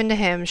tests given to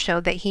him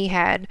showed that he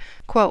had,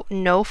 quote,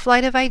 no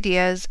flight of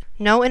ideas,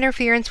 no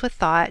interference with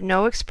thought,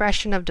 no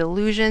expression of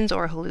delusions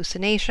or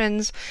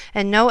hallucinations,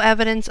 and no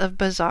evidence of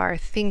bizarre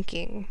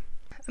thinking.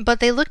 But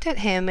they looked at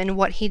him and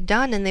what he'd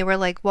done, and they were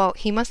like, well,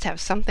 he must have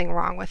something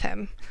wrong with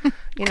him.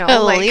 You know,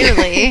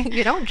 Clearly. like,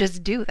 you don't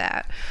just do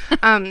that.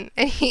 And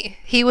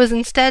he was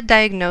instead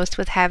diagnosed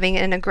with having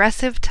an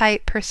aggressive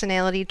type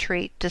personality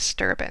trait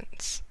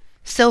disturbance.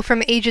 So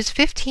from ages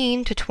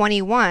 15 to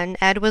 21,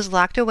 Ed was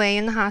locked away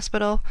in the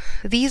hospital.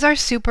 These are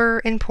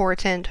super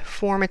important,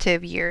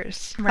 formative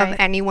years of Right.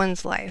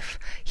 anyone's life.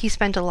 He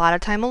spent a lot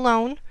of time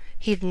alone.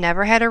 He'd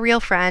never had a real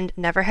friend,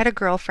 never had a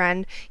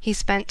girlfriend. He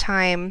spent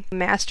time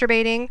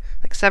masturbating,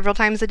 like several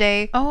times a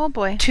day, Oh,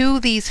 boy. to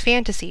these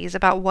fantasies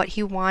about what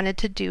he wanted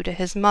to do to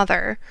his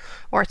mother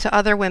or to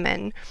other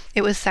women.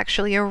 It was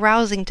sexually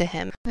arousing to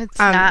him. It's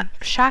not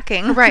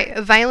shocking. Right.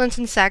 Violence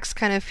and sex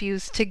kind of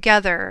fused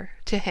together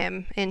to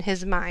him in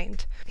his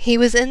mind. He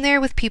was in there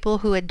with people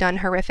who had done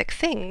horrific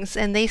things,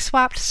 and they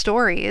swapped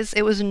stories.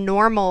 It was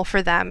normal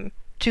for them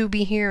to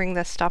be hearing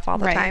this stuff all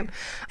the Right. time.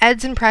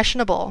 Ed's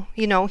impressionable.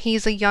 You know,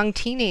 he's a young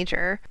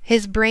teenager.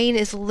 His brain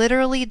is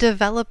literally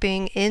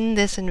developing in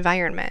this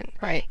environment.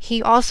 Right.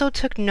 He also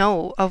took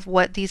note of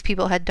what these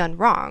people had done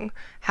wrong,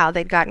 how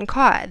they'd gotten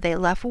caught. They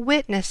left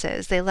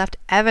witnesses. They left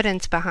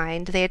evidence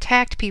behind. They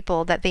attacked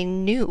people that they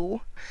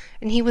knew.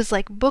 And he was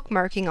like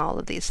bookmarking all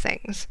of these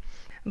things.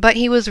 But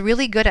he was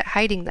really good at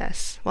hiding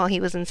this while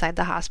he was inside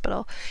the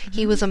hospital.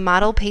 He was a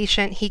model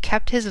patient. He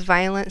kept his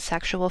violent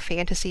sexual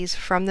fantasies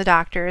from the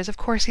doctors. Of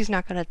course, he's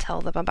not going to tell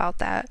them about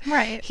that.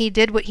 Right. He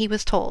did what he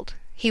was told.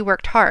 He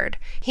worked hard.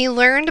 He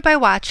learned by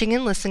watching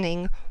and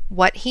listening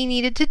what he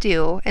needed to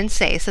do and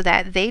say so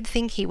that they'd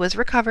think he was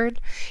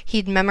recovered.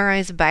 He'd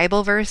memorize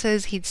Bible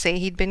verses. He'd say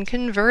he'd been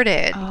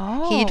converted.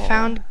 Oh. He'd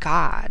found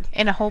God.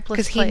 In a hopeless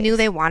Because place. he knew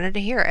they wanted to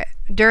hear it.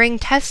 During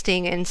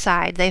testing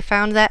inside, they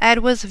found that Ed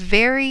was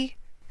very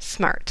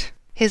smart.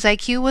 His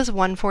IQ was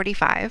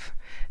 145.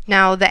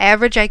 Now, the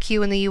average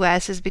IQ in the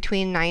U.S. is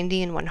between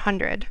 90 and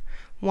 100.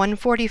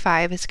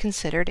 145 is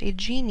considered a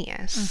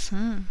genius.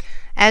 Mm-hmm.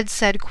 Ed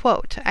said,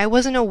 quote, "I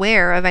wasn't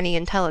aware of any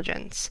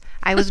intelligence.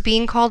 I was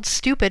being called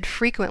stupid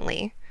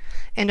frequently,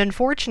 and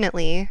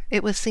unfortunately,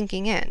 it was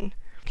sinking in."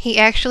 He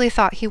actually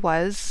thought he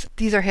was,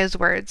 these are his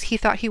words, he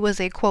thought he was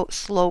a, quote,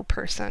 slow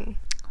person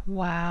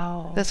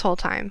Wow. this whole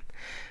time.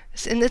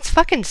 And it's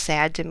fucking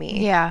sad to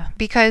me. Yeah.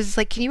 Because,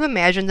 like, can you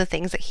imagine the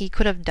things that he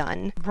could have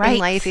done Right. in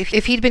life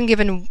if he'd been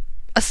given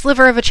a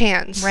sliver of a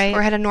chance Right.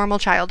 or had a normal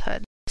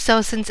childhood?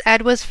 So since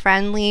Ed was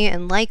friendly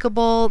and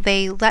likable,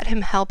 they let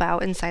him help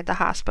out inside the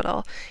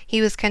hospital.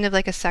 He was kind of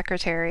like a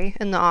secretary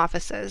in the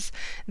offices.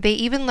 They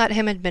even let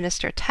him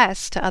administer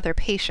tests to other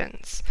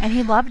patients. And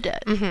he loved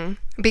it.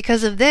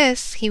 Because of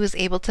this, he was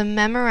able to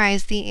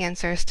memorize the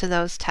answers to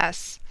those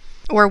tests,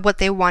 or what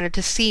they wanted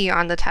to see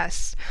on the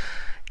tests.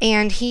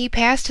 And he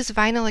passed his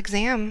final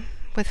exam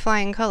with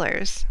flying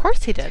colors. Of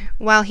course he did.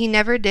 While he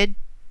never did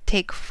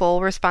take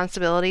full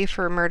responsibility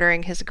for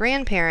murdering his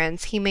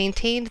grandparents, he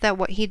maintained that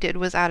what he did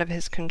was out of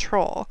his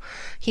control.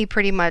 He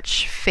pretty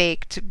much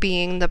faked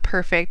being the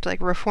perfect,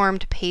 like,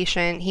 reformed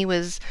patient. He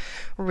was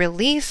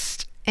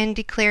released and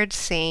declared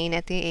sane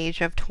at the age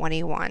of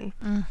 21.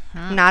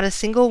 Not a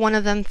single one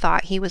of them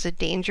thought he was a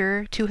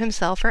danger to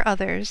himself or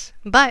others.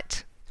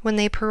 But when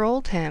they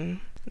paroled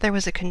him, there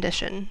was a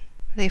condition.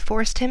 They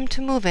forced him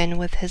to move in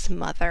with his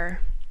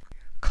mother,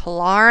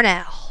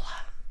 Clarnell.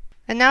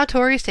 And now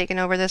Tori's taking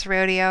over this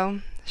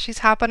rodeo. She's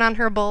hopping on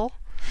her bull.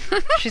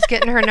 She's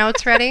getting her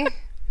notes ready.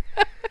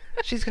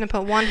 She's going to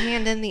put one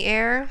hand in the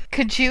air.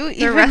 Could you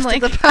The even, rest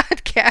like, of the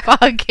podcast.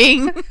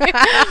 fucking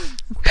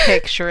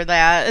picture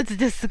that? It's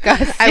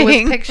disgusting. I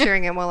was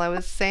picturing it while I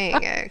was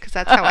saying it, because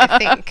that's how I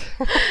think.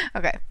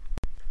 Okay.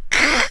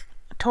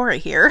 Tori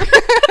here.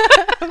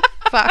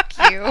 Fuck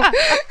you.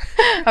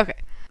 Okay.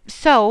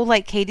 So,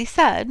 like Katie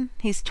said,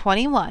 he's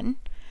 21.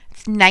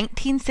 It's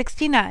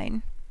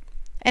 1969.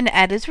 And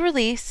Ed is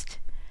released,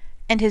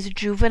 and his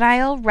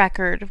juvenile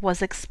record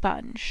was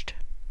expunged.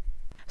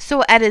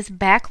 So Ed is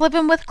back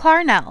living with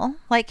Clarnell,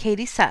 like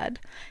Katie said.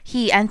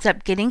 He ends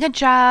up getting a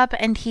job,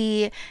 and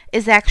he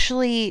is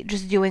actually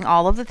just doing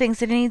all of the things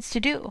that he needs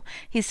to do.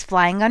 He's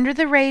flying under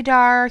the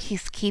radar.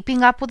 He's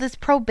keeping up with his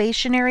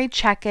probationary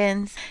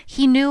check-ins.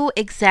 He knew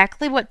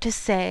exactly what to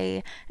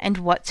say and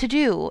what to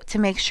do to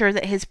make sure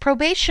that his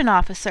probation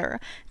officer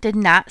did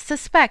not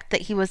suspect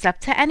that he was up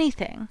to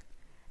anything.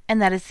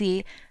 And that is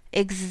the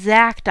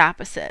exact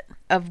opposite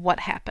of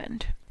what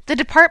happened. The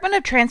Department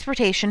of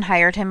Transportation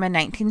hired him in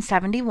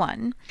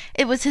 1971.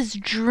 It was his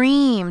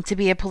dream to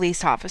be a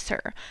police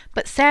officer,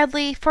 but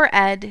sadly for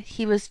Ed,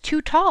 he was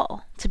too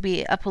tall to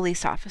be a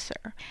police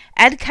officer.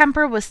 Ed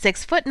Kemper was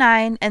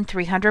 6'9" and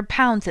 300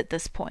 pounds at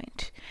this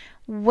point,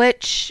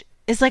 which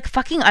is like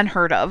fucking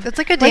unheard of. It's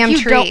like a damn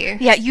tree.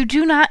 Yeah, you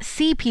do not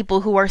see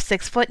people who are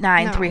 6'9",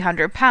 No.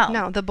 300 pounds.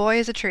 No, the boy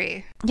is a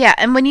tree. Yeah,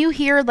 and when you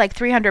hear like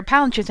 300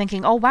 pounds, you're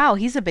thinking, oh wow,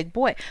 he's a big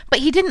boy. But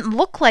he didn't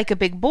look like a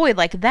big boy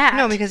like that.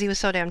 No, because he was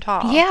so damn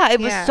tall. Yeah, it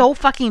was so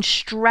fucking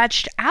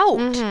stretched out.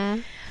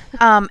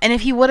 And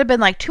if he would have been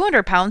like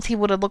 200 pounds, he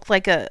would have looked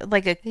like a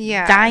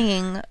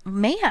dying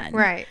man.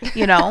 Right.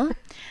 You know?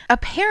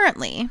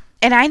 Apparently,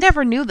 and I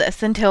never knew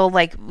this until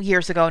like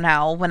years ago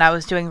now when I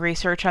was doing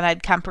research on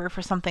Ed Kemper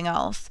for something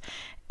else.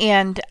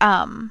 And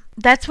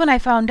that's when I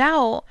found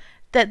out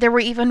that there were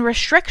even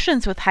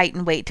restrictions with height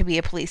and weight to be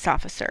a police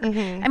officer.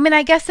 I mean,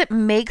 I guess it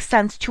makes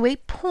sense to a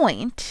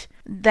point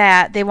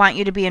that they want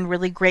you to be in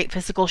really great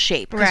physical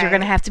shape because you're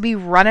going to have to be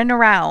running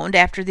around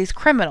after these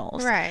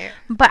criminals. Right.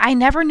 But I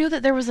never knew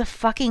that there was a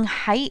fucking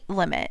height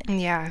limit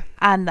Yeah.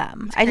 on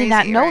them. It's I did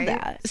not crazy, know right?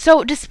 that.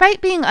 So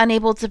despite being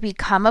unable to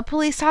become a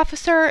police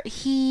officer,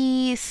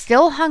 he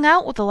still hung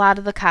out with a lot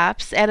of the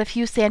cops at a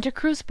few Santa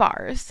Cruz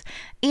bars.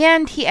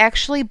 And he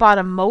actually bought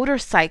a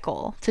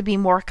motorcycle to be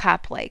more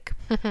cop-like.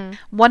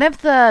 One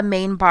of the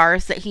main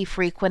bars that he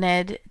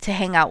frequented to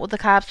hang out with the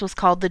cops was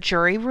called the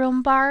Jury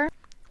Room Bar,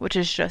 which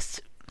is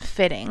just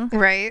fitting.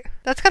 Right.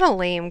 That's kind of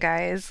lame,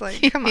 guys.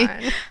 Like, come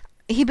on.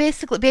 He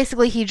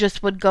basically he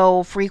just would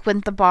go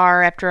frequent the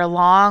bar after a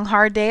long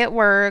hard day at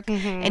work,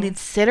 and he'd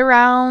sit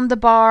around the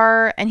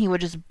bar and he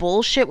would just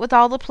bullshit with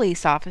all the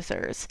police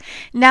officers.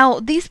 Now,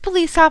 these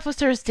police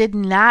officers did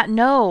not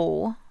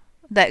know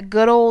that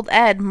good old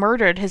Ed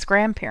murdered his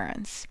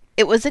grandparents.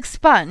 It was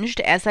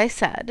expunged, as I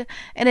said,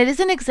 and it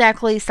isn't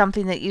exactly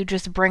something that you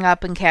just bring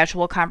up in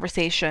casual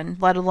conversation,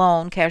 let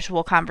alone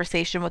casual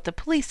conversation with a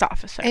police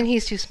officer. And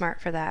he's too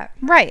smart for that.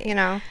 Right. You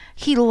know?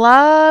 He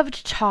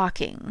loved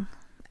talking.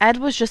 Ed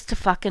was just a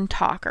fucking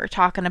talker,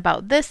 talking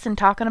about this and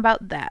talking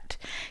about that.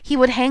 He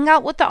would hang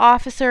out with the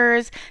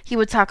officers. He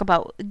would talk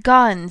about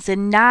guns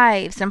and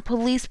knives and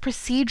police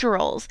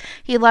procedurals.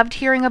 He loved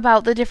hearing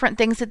about the different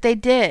things that they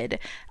did,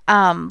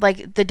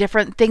 like the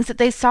different things that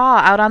they saw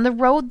out on the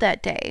road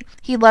that day.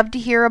 He loved to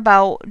hear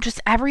about just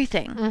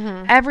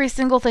everything, every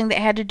single thing that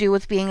had to do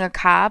with being a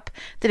cop,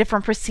 the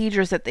different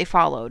procedures that they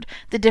followed,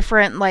 the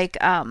different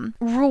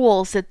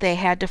rules that they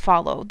had to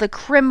follow, the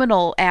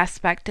criminal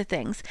aspect of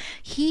things.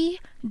 He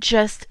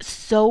just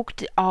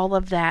soaked all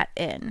of that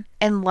in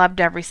and loved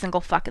every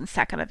single fucking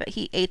second of it.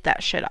 He ate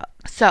that shit up.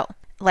 So,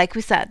 like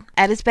we said,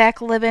 Ed is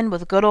back living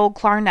with good old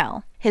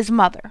Clarnell, his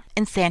mother,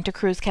 in Santa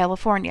Cruz,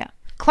 California.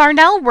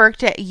 Clarnell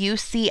worked at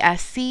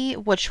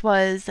UCSC, which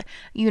was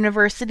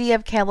University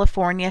of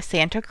California,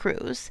 Santa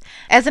Cruz,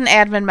 as an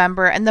admin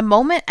member, and the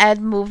moment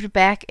Ed moved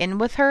back in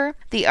with her,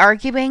 the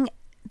arguing,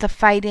 the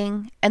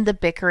fighting, and the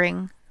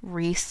bickering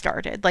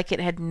restarted like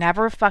it had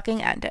never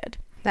fucking ended.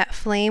 That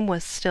flame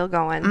was still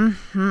going.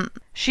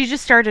 She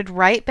just started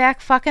right back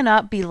fucking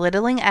up,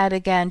 belittling Ed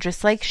again,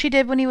 just like she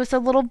did when he was a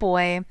little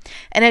boy,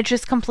 and it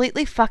just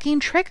completely fucking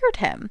triggered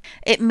him.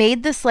 It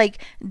made this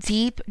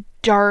deep,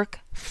 dark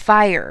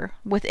fire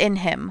within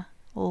him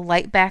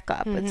light back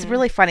up. It's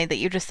really funny that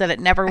you just said it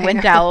never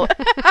went out.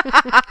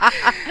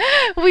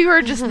 We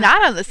were just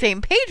not on the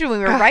same page when we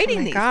were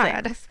writing these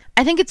things.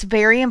 I think it's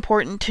very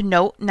important to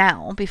note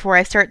now, before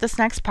I start this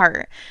next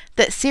part,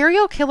 that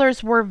serial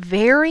killers were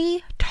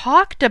very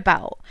talked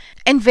about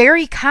and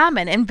very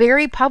common and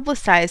very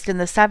publicized in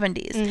the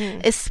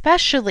 70s,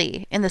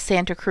 especially in the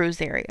Santa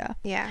Cruz area.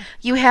 Yeah.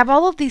 You have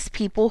all of these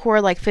people who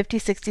are 50,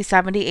 60,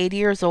 70, 80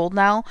 years old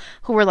now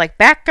who were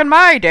back in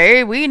my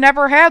day, we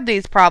never had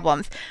these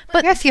problems.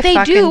 But yes, you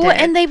they do, did.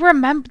 and they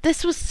remember,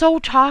 this was so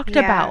talked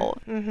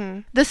about.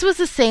 This was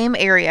the same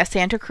area,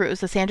 Santa Cruz,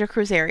 the Santa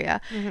Cruz area.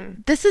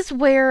 This is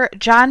where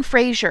John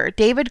Fraser,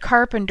 David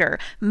Carpenter,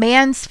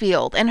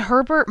 Mansfield, and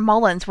Herbert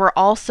Mullins were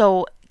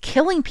also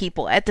killing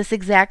people at this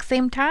exact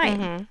same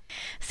time.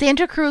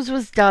 Santa Cruz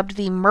was dubbed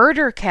the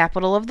murder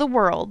capital of the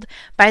world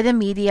by the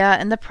media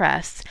and the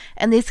press,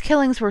 and these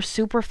killings were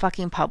super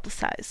fucking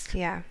publicized.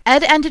 Yeah.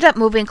 Ed ended up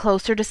moving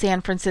closer to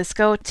San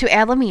Francisco, to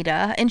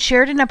Alameda, and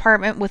shared an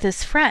apartment with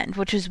his friend,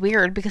 which is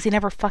weird because he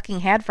never fucking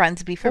had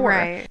friends before.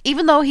 Right.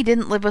 Even though he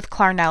didn't live with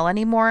Clarnell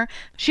anymore,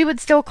 she would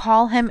still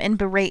call him and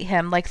berate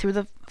him through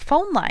the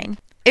phone line.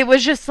 It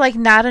was just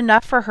not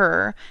enough for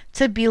her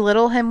to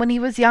belittle him when he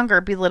was younger,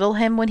 belittle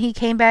him when he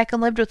came back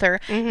and lived with her.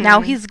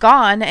 Now he's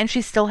gone and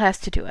she still has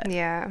to do it.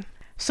 Yeah.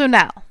 So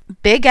now,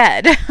 Big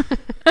Ed,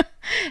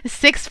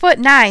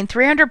 6'9",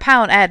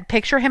 300-pound Ed,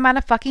 picture him on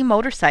a fucking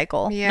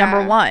motorcycle. Yeah.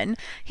 Number one,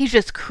 he's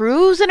just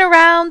cruising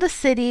around the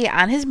city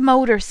on his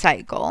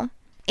motorcycle,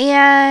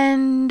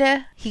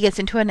 and he gets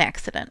into an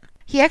accident.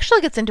 He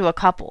actually gets into a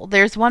couple.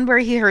 There's one where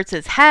he hurts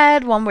his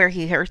head, one where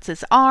he hurts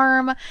his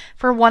arm.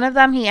 For one of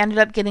them, he ended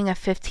up getting a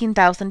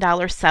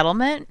 $15,000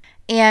 settlement,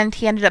 and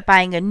he ended up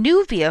buying a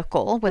new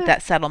vehicle with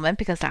that settlement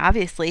because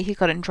obviously he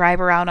couldn't drive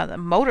around on the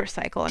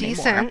motorcycle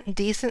anymore.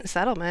 Decent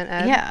settlement,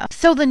 Ed. Yeah.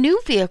 So the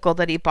new vehicle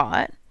that he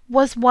bought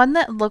was one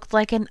that looked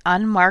like an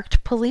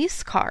unmarked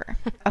police car,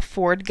 a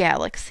Ford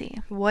Galaxy.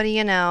 What do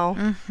you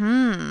know?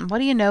 What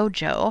do you know,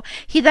 Joe?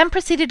 He then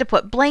proceeded to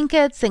put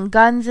blankets and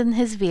guns in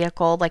his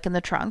vehicle, in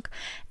the trunk,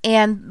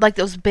 and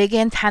those big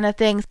antenna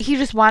things. He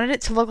just wanted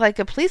it to look like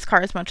a police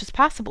car as much as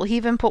possible. He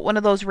even put one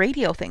of those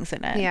radio things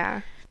in it.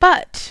 Yeah.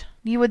 But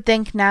you would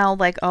think now,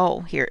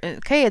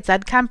 it's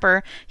Ed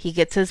Kemper. He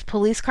gets his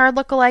police car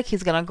look-alike.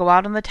 He's going to go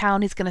out in the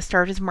town. He's going to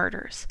start his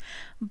murders.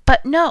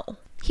 But no.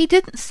 He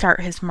didn't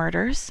start his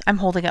murders. I'm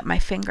holding up my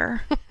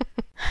finger.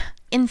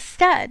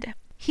 Instead,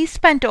 he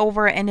spent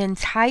over an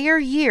entire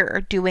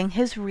year doing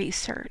his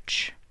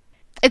research.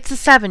 It's the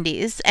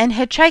 70s, and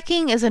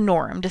hitchhiking is a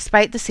norm,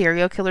 despite the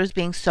serial killers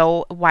being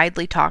so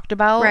widely talked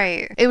about.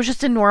 Right. It was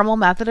just a normal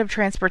method of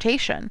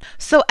transportation.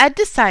 So Ed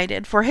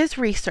decided for his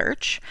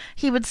research,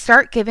 he would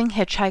start giving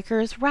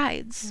hitchhikers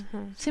rides.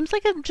 Seems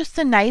like just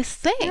a nice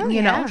thing,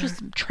 you know,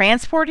 just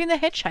transporting the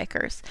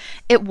hitchhikers.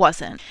 It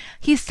wasn't.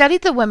 He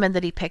studied the women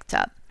that he picked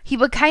up. He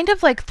would kind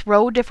of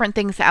throw different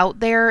things out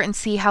there and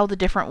see how the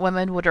different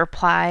women would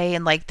reply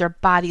and their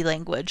body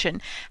language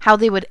and how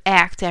they would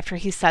act after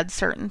he said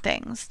certain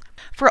things.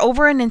 For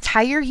over an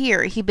entire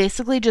year, he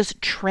basically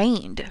just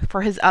trained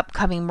for his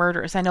upcoming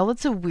murders. I know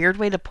that's a weird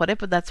way to put it,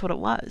 but that's what it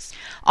was.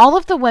 All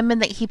of the women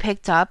that he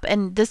picked up,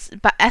 and this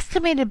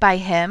estimated by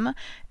him,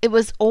 it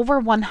was over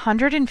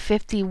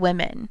 150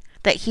 women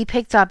that he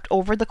picked up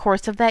over the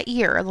course of that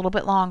year, a little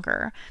bit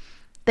longer.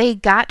 They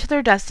got to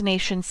their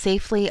destination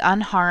safely,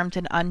 unharmed,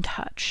 and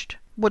untouched,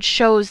 which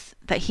shows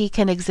that he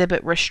can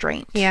exhibit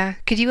restraint. Yeah.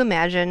 Could you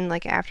imagine,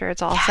 after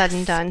it's all said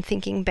and done,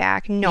 thinking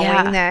back,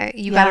 knowing that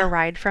you got a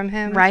ride from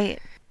him?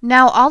 Right.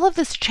 Now, all of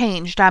this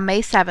changed on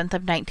May 7th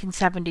of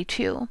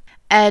 1972.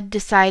 Ed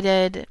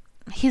decided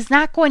he's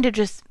not going to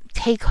just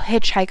take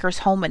hitchhikers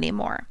home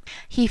anymore.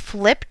 He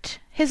flipped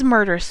his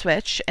murder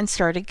switch and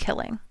started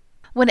killing.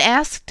 When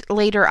asked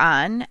later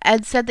on,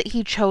 Ed said that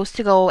he chose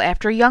to go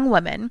after young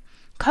women,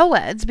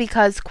 co-eds,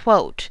 because,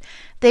 quote,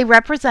 They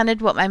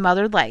represented what my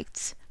mother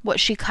liked, what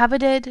she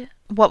coveted,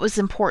 what was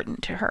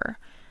important to her.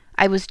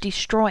 I was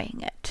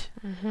destroying it,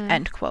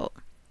 end quote.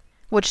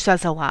 Which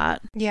says a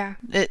lot. Yeah.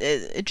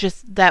 It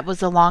just, that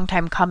was a long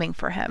time coming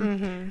for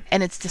him.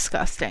 And it's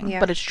disgusting,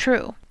 but it's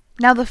true.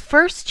 Now, the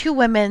first two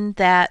women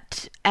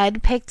that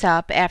Ed picked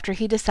up after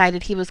he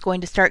decided he was going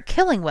to start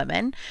killing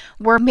women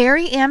were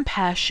Mary Ann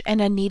Pesch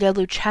and Anita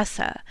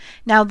Luchessa.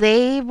 Now,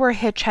 they were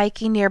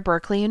hitchhiking near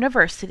Berkeley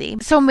University.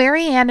 So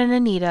Mary Ann and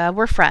Anita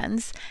were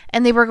friends,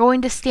 and they were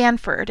going to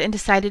Stanford and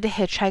decided to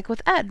hitchhike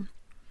with Ed.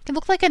 He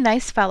looked like a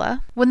nice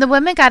fella. When the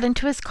women got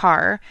into his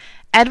car,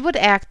 Ed would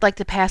act like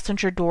the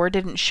passenger door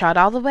didn't shut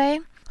all the way,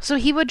 so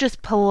he would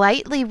just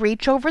politely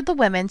reach over the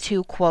women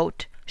to,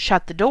 quote,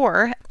 shut the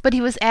door, but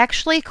he was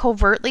actually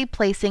covertly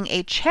placing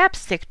a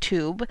chapstick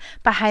tube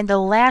behind the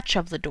latch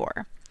of the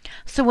door.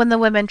 So when the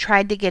women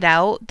tried to get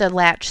out, the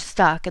latch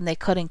stuck and they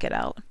couldn't get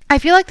out. I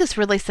feel like this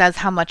really says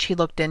how much he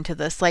looked into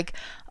this,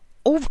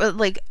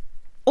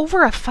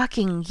 over a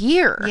fucking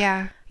year.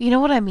 Yeah. You know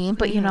what I mean?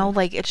 But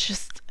it's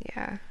just,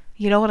 yeah.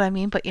 You know what I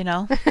mean? But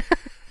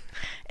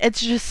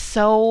it's just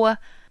so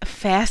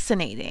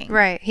fascinating.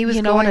 Right. He was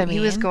you know going what I mean? He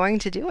was going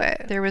to do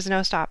it. There was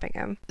no stopping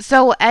him.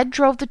 So Ed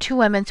drove the two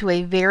women to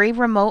a very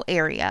remote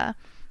area.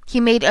 He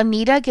made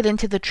Anita get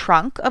into the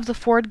trunk of the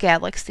Ford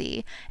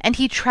Galaxy, and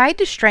he tried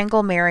to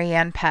strangle Mary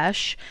Ann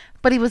Pesch,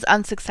 but he was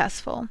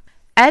unsuccessful.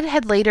 Ed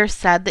had later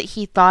said that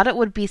he thought it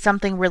would be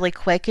something really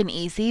quick and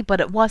easy,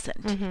 but it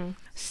wasn't.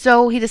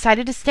 So he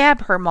decided to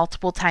stab her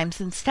multiple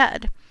times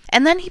instead.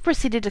 And then he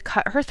proceeded to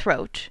cut her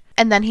throat.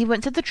 And then he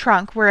went to the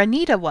trunk where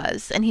Anita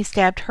was, and he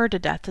stabbed her to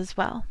death as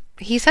well.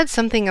 He said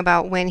something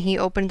about when he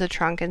opened the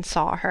trunk and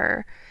saw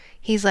her.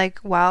 He's like,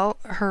 well,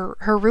 her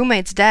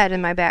roommate's dead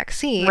in my back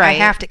seat. Right. I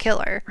have to kill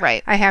her.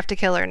 Right. I have to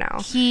kill her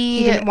now.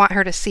 He didn't want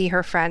her to see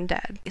her friend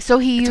dead. So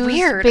he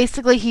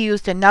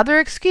used another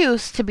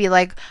excuse to be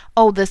like,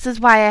 oh, this is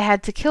why I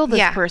had to kill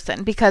this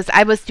person, because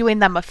I was doing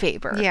them a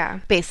favor.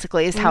 Yeah.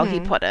 Basically is how he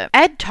put it.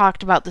 Ed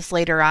talked about this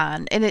later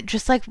on, and it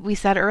just like we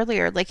said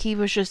earlier, like he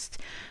was just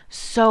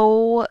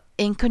so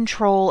in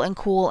control and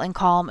cool and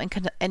calm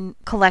and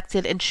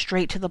collected and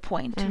straight to the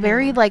point.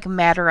 Very like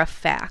matter of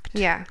fact.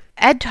 Yeah.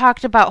 Ed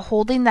talked about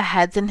holding the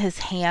heads in his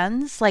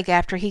hands, like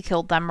after he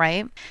killed them,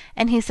 right?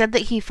 And he said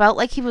that he felt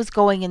like he was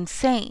going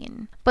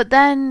insane. But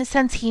then,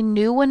 since he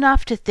knew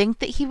enough to think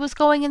that he was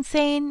going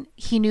insane,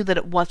 he knew that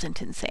it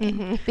wasn't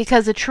insane.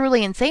 Because a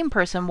truly insane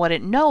person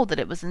wouldn't know that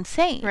it was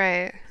insane.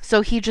 Right. So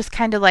he just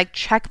kind of like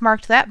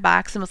checkmarked that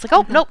box and was like,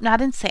 oh, nope,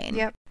 not insane.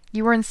 Yep.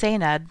 You were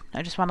insane, Ed.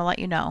 I just want to let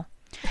you know.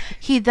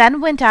 He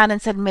then went on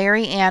and said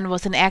Mary Ann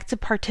was an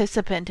active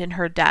participant in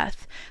her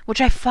death,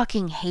 which I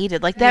fucking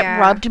hated. Like, that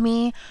rubbed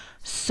me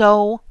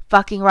so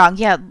fucking wrong.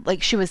 Yeah,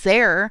 like, she was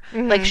there.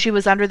 Like, she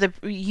was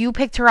you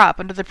picked her up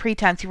under the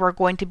pretense you were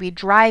going to be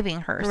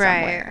driving her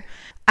somewhere.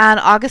 Right. On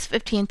August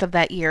 15th of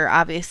that year,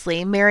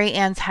 obviously, Mary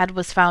Ann's head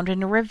was found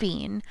in a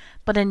ravine,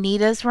 but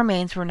Anita's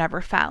remains were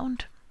never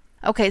found.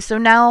 Okay, so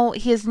now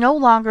he is no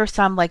longer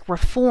some, like,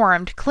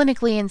 reformed,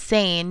 clinically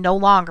insane, no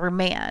longer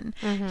man.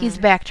 He's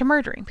back to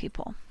murdering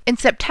people. In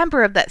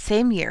September of that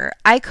same year,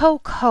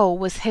 Aiko Ko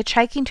was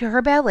hitchhiking to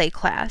her ballet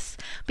class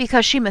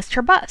because she missed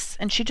her bus,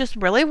 and she just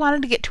really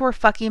wanted to get to her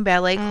fucking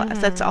ballet class,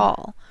 that's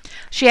all.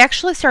 She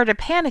actually started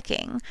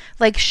panicking.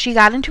 Like, she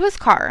got into his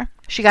car,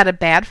 she got a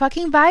bad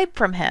fucking vibe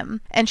from him,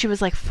 and she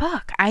was like,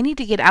 fuck, I need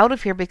to get out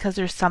of here because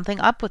there's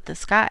something up with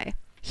this guy.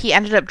 He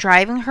ended up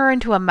driving her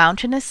into a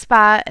mountainous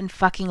spot and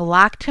fucking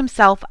locked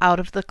himself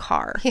out of the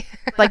car.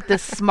 Like,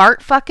 this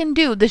smart fucking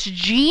dude, this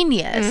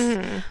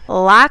genius,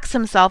 locks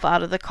himself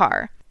out of the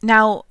car.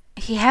 Now,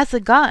 he has a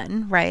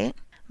gun, right?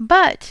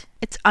 But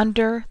it's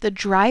under the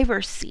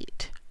driver's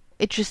seat.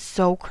 It's just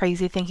so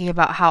crazy thinking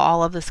about how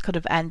all of this could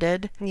have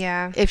ended.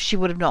 Yeah. If she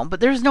would have known. But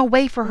there's no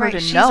way for her to know.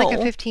 She's like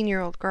a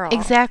 15-year-old girl.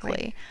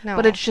 Exactly. Like, no.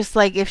 But it's just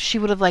like if she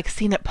would have like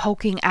seen it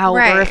poking out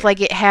or if like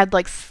it had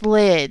like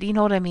slid. You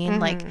know what I mean?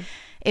 Like,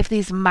 if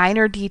these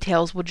minor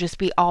details would just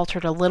be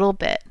altered a little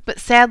bit. But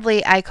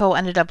sadly, Aiko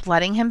ended up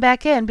letting him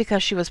back in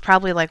because she was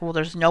probably like, well,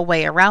 there's no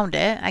way around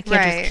it. I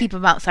can't just keep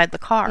him outside the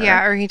car.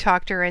 Yeah, or he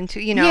talked her into,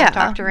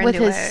 talked her into with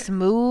his it.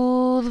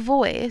 smooth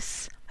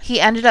voice.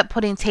 He ended up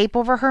putting tape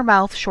over her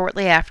mouth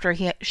shortly after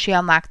she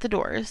unlocked the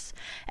doors,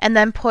 and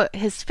then put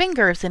his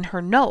fingers in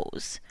her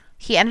nose.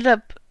 He ended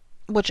up,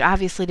 which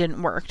obviously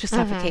didn't work, to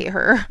suffocate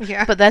her.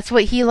 Yeah. But that's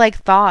what he like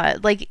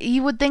thought. Like,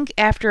 you would think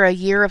after a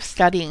year of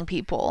studying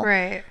people.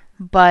 Right.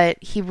 But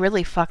he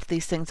really fucked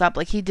these things up.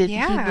 Like, he did.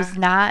 Yeah. He was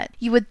not.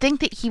 You would think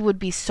that he would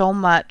be so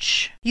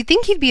much. You'd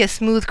think he'd be a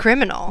smooth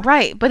criminal.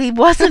 Right. But he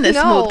wasn't a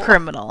smooth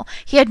criminal.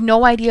 He had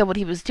no idea what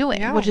he was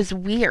doing, which is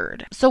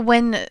weird. So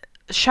when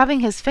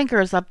shoving his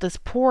fingers up this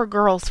poor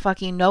girl's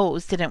fucking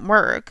nose didn't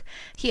work,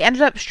 he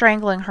ended up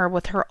strangling her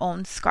with her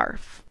own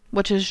scarf,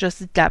 which is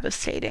just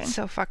devastating.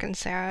 So fucking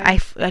sad.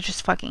 I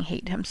just fucking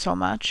hate him so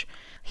much.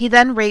 He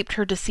then raped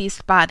her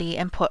deceased body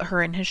and put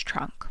her in his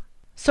trunk.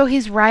 So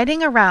he's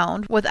riding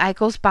around with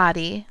Aiko's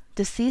body,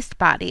 deceased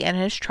body, in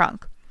his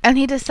trunk, and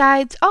he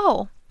decides,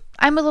 oh,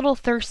 I'm a little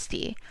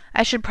thirsty.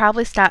 I should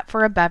probably stop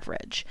for a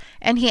beverage.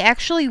 And he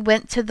actually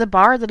went to the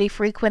bar that he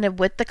frequented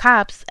with the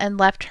cops and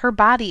left her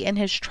body in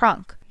his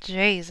trunk.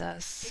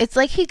 Jesus. It's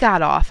like he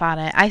got off on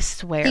it, I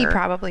swear. He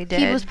probably did.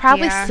 He was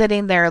probably yeah.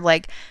 sitting there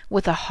like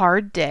with a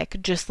hard dick,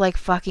 just like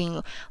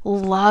fucking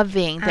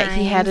loving that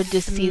he had a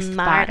deceased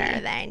smarter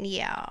body. than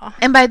you.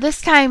 And by this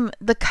time,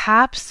 the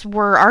cops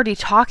were already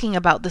talking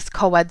about this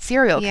co-ed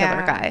serial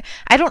killer guy.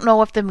 I don't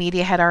know if the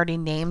media had already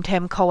named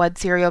him co-ed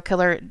serial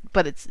killer,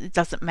 but it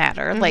doesn't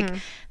matter. Like,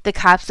 the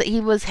cops that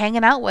he was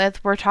hanging out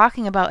with were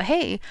talking about,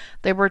 hey,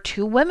 there were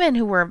 2 women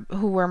who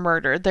were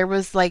murdered. There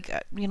was like,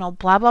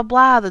 blah, blah,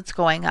 blah that's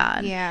going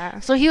on. Yeah.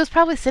 So he was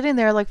probably sitting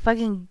there like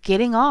fucking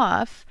getting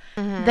off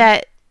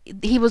that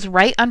he was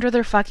right under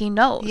their fucking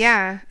nose.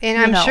 Yeah.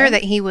 And I'm sure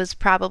that he was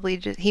probably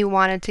he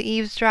wanted to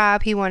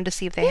eavesdrop. He wanted to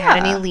see if they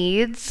had any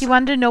leads. He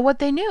wanted to know what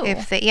they knew.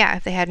 If they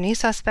had any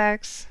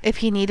suspects. If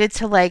he needed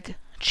to like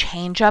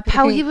change up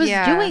how he was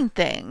doing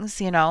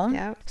things,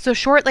 Yeah. So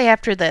shortly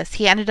after this,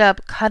 he ended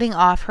up cutting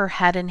off her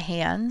head and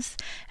hands,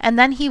 and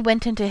then he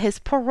went into his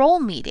parole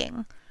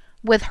meeting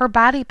with her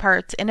body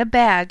parts in a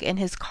bag in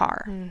his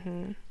car.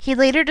 He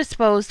later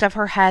disposed of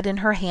her head and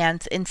her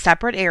hands in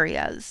separate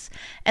areas,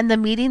 and the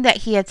meeting that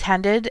he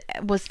attended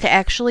was to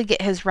actually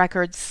get his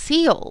records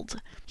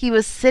sealed. He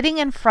was sitting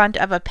in front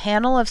of a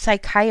panel of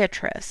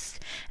psychiatrists,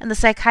 and the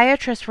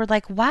psychiatrists were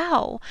like,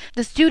 wow,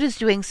 this dude is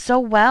doing so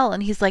well,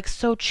 and he's like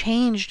so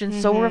changed and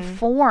so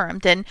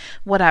reformed and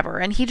whatever,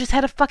 and he just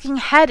had a fucking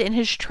head in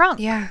his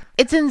trunk. Yeah.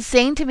 It's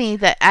insane to me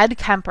that Ed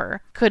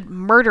Kemper could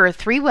murder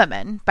 3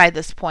 women by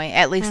this point,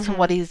 at least to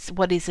what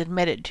he's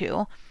admitted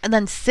to, and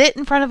then sit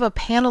in front of a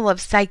panel of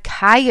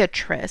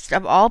psychiatrists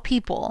of all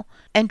people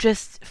and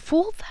just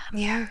fool them.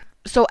 Yeah.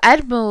 So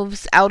Ed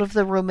moves out of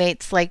the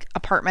roommate's like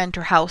apartment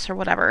or house or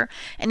whatever,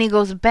 and he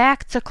goes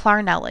back to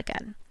Clarnell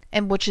again,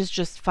 and which is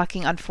just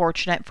fucking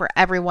unfortunate for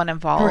everyone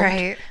involved,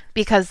 Right.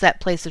 because that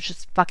place is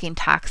just fucking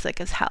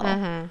toxic as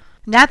hell.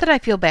 Not that I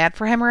feel bad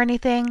for him or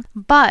anything,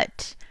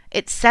 but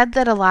it's said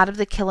that a lot of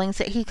the killings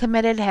that he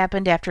committed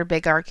happened after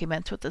big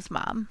arguments with his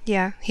mom.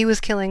 Yeah. He was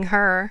killing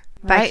her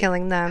by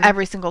killing them.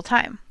 Every single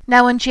time.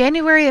 Now, in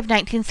January of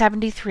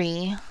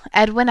 1973,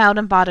 Ed went out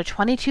and bought a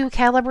 .22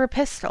 caliber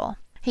pistol.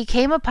 He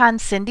came upon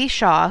Cindy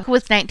Shaw, who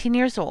was 19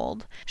 years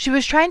old. She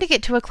was trying to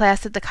get to a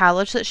class at the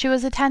college that she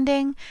was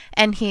attending,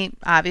 and he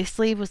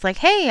obviously was like,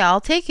 hey,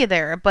 I'll take you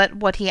there. But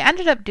what he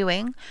ended up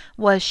doing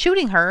was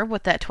shooting her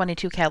with that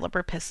 .22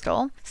 caliber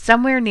pistol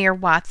somewhere near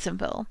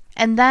Watsonville.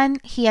 And then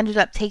he ended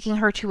up taking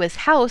her to his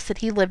house that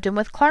he lived in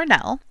with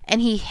Clarnell, and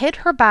he hid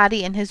her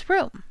body in his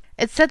room.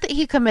 It's said that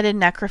he committed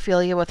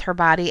necrophilia with her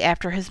body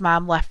after his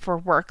mom left for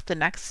work the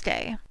next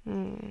day.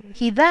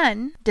 He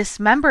then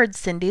dismembered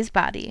Cindy's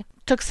body,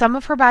 took some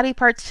of her body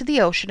parts to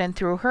the ocean and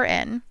threw her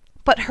in.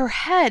 But her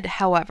head,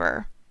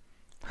 however,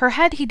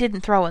 he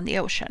didn't throw in the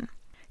ocean.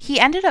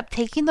 He ended up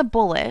taking the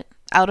bullet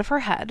out of her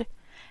head,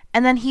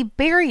 and then he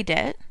buried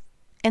it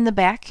in the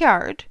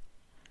backyard,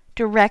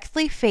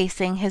 directly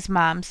facing his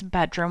mom's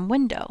bedroom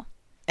window.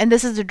 And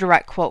this is a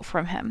direct quote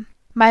from him.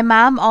 My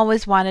mom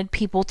always wanted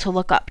people to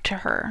look up to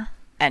her.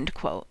 End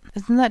quote.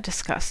 Isn't that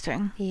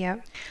disgusting?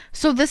 Yep.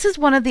 So this is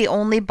one of the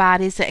only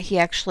bodies that he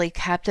actually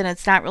kept, and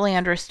it's not really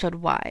understood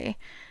why.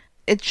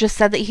 It's just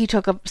said that he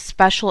took a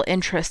special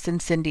interest in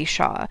Cindy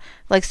Shaw.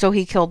 Like, so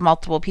he killed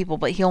multiple people,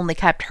 but he only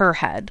kept her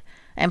head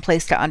and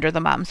placed it under the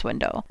mom's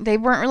window. They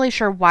weren't really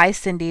sure why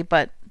Cindy,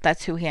 but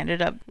that's who he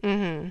ended up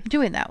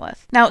doing that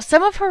with. Now,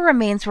 some of her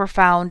remains were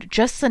found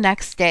just the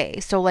next day.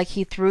 So, like,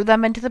 he threw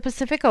them into the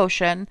Pacific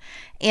Ocean,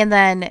 and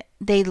then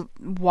they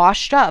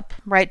washed up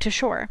right to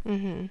shore.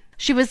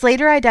 She was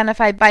later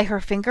identified by her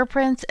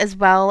fingerprints, as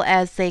well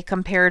as they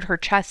compared her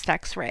chest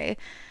x-ray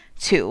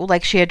too.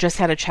 Like, she had just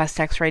had a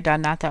chest x-ray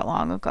done not that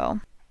long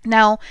ago.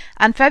 Now,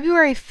 on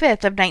February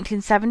 5th of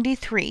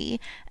 1973,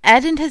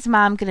 Ed and his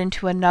mom get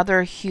into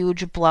another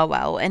huge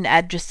blowout, and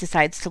Ed just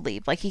decides to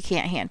leave. Like, he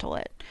can't handle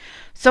it.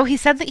 So he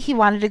said that he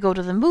wanted to go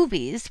to the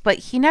movies, but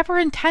he never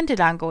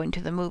intended on going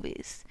to the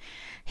movies.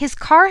 His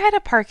car had a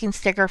parking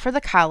sticker for the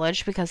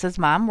college because his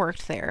mom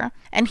worked there,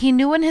 and he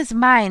knew in his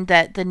mind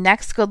that the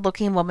next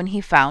good-looking woman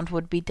he found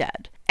would be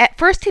dead. At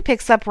first, he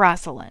picks up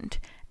Rosalind.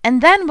 And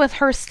then, with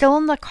her still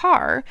in the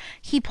car,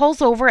 he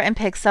pulls over and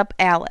picks up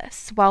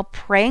Alice while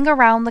praying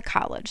around the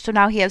college. So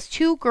now he has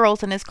 2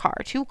 girls in his car,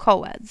 2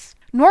 co-eds.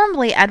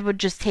 Normally, Ed would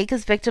just take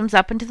his victims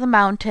up into the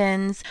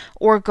mountains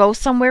or go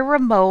somewhere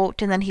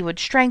remote, and then he would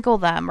strangle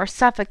them or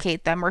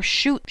suffocate them or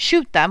shoot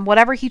them,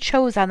 whatever he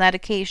chose on that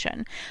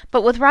occasion.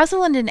 But with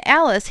Rosalind and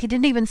Alice, he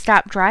didn't even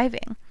stop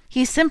driving.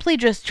 He simply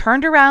just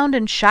turned around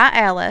and shot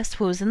Alice,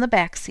 who was in the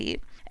back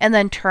seat, and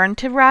then turned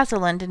to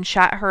Rosalind and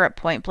shot her at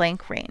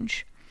point-blank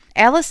range.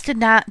 Alice did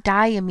not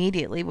die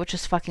immediately, which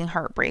is fucking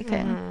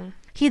heartbreaking.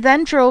 He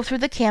then drove through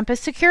the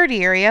campus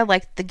security area,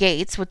 like the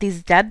gates, with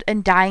these dead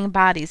and dying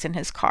bodies in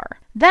his car.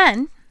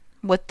 Then,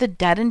 with the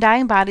dead and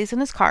dying bodies in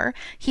his car,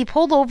 he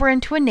pulled over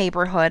into a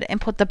neighborhood and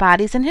put the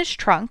bodies in his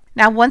trunk.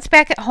 Now, once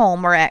back at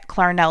home, or at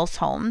Clarnell's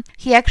home,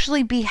 he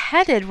actually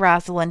beheaded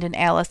Rosalind and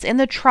Alice in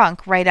the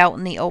trunk right out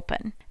in the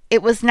open.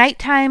 It was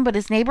nighttime, but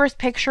his neighbor's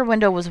picture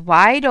window was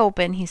wide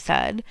open, he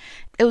said.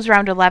 It was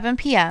around 11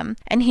 p.m.,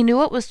 and he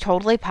knew it was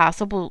totally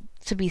possible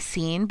to be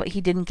seen, but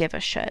he didn't give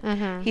a shit.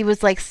 He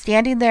was like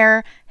standing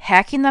there,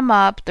 hacking them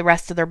up, the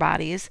rest of their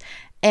bodies,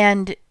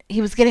 and he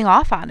was getting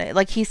off on it.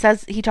 Like he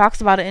says, he talks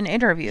about it in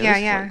interviews.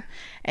 Yeah.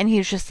 And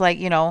he's just like,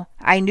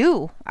 I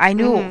knew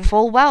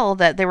full well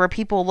that there were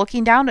people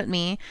looking down at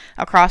me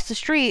across the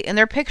street in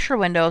their picture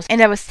windows,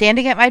 and I was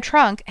standing at my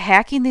trunk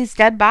hacking these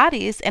dead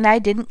bodies, and I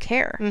didn't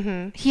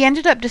care. He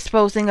ended up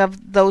disposing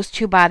of those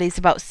 2 bodies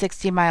about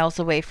 60 miles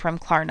away from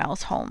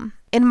Clarnell's home.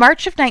 In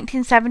March of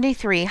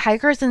 1973,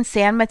 hikers in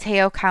San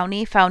Mateo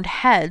County found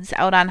heads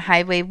out on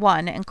Highway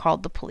 1 and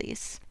called the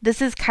police.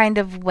 This is kind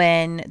of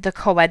when the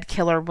co-ed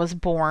killer was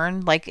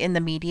born, like in the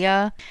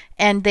media,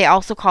 and they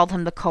also called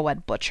him the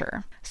co-ed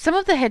butcher. Some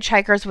of the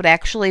hitchhikers would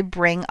actually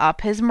bring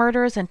up his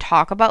murders and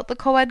talk about the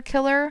co-ed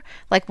killer,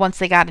 like once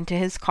they got into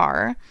his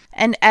car.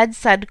 And Ed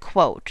said,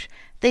 quote,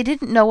 "They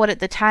didn't know it at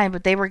the time,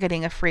 but they were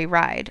getting a free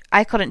ride.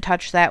 I couldn't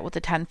touch that with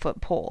a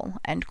 10-foot pole,"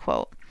 end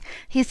quote.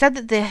 He said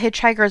that the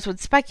hitchhikers would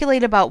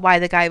speculate about why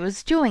the guy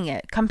was doing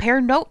it, compare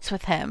notes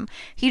with him.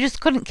 He just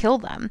couldn't kill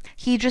them.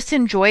 He just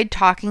enjoyed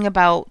talking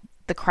about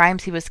the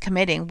crimes he was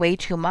committing way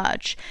too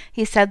much.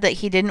 He said that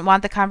he didn't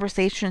want the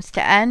conversations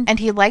to end, and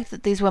he liked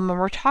that these women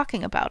were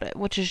talking about it,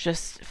 which is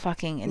just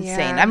fucking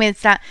insane. Yeah. I mean,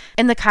 it's not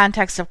in the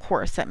context, of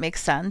course, that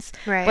makes sense.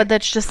 Right. But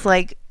that's just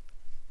like,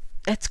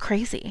 it's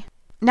crazy.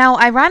 Now,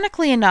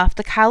 ironically enough,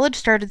 the college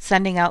started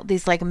sending out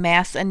these like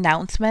mass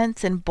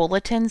announcements and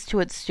bulletins to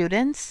its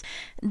students.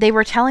 They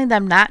were telling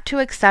them not to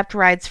accept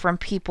rides from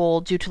people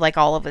due to like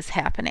all of this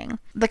happening.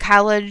 The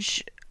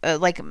college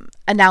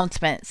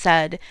announcement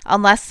said,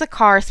 unless the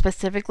car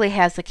specifically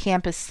has a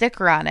campus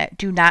sticker on it,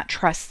 do not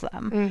trust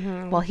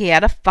them. Well, he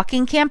had a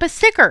fucking campus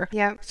sticker.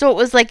 Yep. So it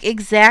was like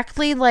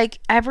exactly like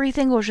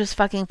everything was just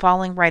fucking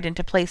falling right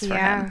into place for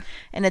him.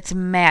 And it's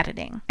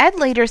maddening. Ed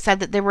later said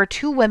that there were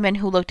 2 women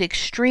who looked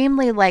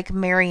extremely like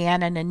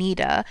Marianne and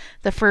Anita,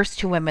 the first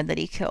 2 women that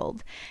he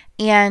killed.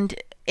 And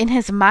in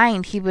his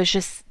mind, he was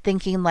just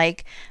thinking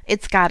like,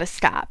 it's gotta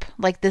stop.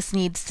 Like, this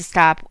needs to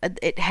stop.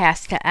 It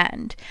has to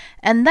end.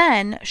 And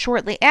then,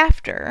 shortly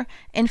after,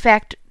 in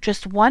fact,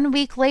 just 1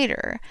 week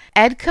later,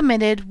 Ed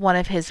committed one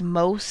of his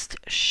most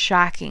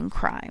shocking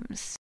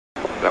crimes.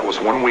 That was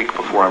 1 week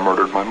before I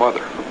murdered my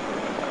mother.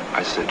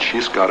 I said,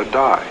 she's gotta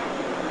die.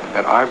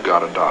 And I've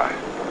gotta die.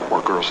 Or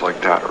girls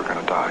like that are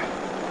gonna die.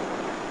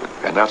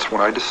 And that's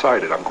when I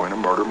decided I'm going to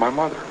murder my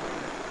mother.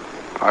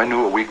 I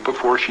knew a week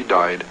before she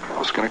died, I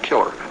was going to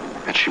kill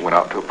her. And she went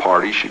out to a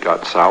party, she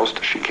got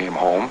soused, she came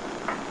home,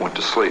 went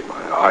to sleep.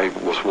 I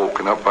was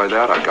woken up by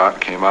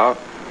that, came out,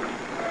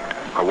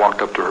 I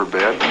walked up to her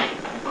bed,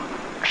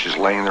 she's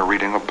laying there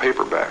reading a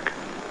paperback.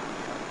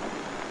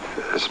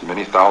 As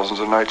many thousands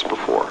of nights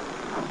before.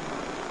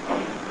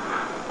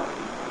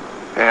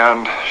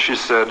 And she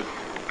said,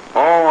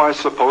 "Oh, I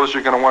suppose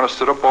you're going to want to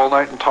sit up all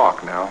night and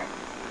talk now."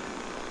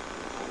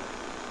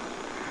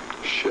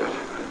 Shit.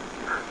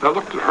 And I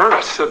looked at her and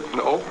I said,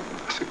 "No."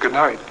 I said, "Good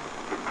night."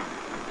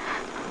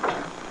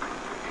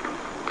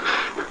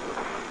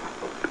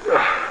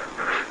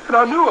 And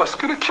I knew I was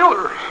going to kill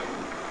her.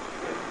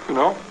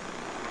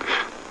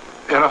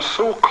 And I'm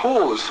so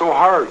cold, it's so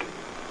hard.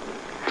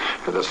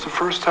 And that's the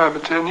first time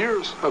in 10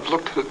 years I've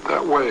looked at it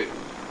that way.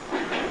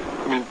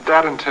 I mean,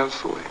 that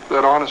intensely,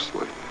 that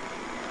honestly.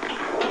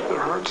 It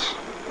hurts.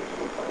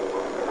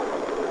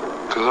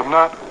 Because I'm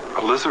not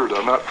a lizard,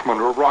 I'm not from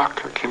under a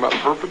rock. I came out of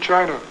her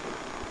vagina.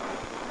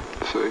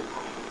 See?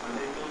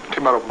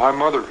 Came out of my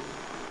mother.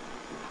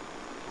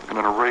 And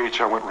in a rage,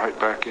 I went right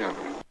back in.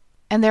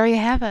 And there you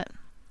have it.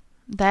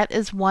 That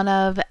is one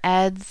of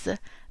Ed's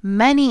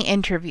many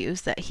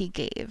interviews that he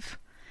gave.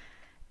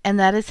 And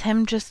that is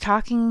him just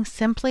talking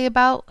simply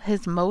about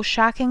his most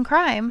shocking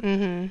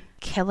crime,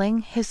 killing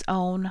his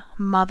own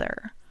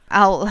mother.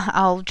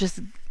 I'll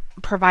just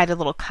provide a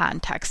little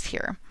context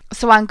here.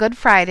 So on Good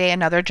Friday,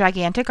 another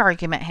gigantic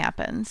argument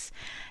happens.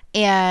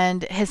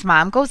 And his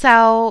mom goes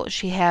out.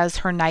 She has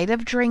her night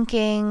of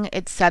drinking.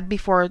 It's said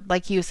before,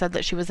 like you said,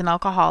 that she was an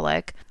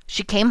alcoholic.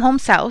 She came home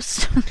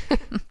soused.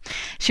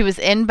 She was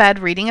in bed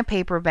reading a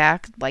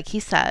paperback, like he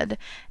said.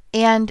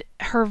 And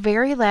her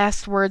very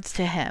last words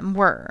to him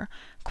were,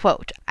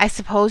 quote, "I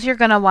suppose you're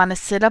going to want to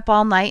sit up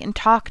all night and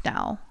talk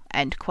now,"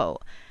 end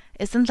quote.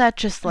 Isn't that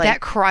just like...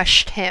 That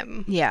crushed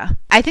him. Yeah.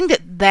 I think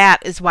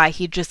that is why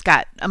he just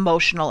got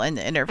emotional in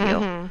the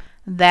interview.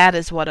 That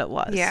is what it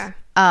was. Yeah.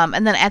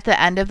 And then at the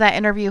end of that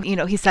interview,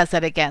 he says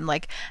that again,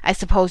 like, "I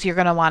suppose you're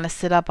going to want to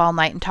sit up all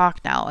night and talk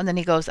now." And then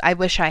he goes, "I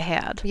wish I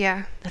had."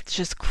 Yeah. It's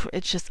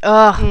just,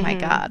 oh my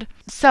God.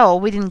 So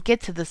we didn't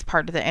get to this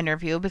part of the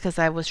interview because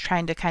I was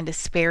trying to kind of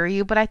spare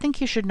you, but I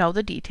think you should know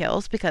the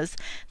details because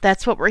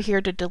that's what we're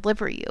here to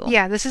deliver you.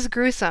 Yeah, this is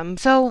gruesome.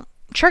 So,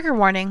 trigger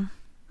warning,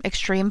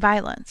 extreme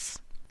violence.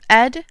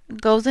 Ed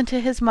goes into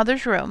his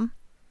mother's room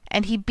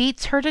and he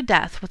beats her to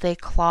death with a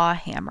claw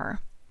hammer.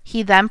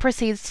 He then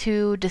proceeds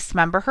to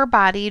dismember her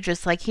body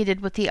just like he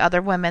did with the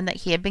other women that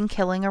he had been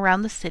killing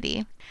around the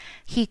city.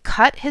 He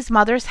cut his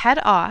mother's head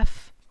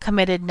off,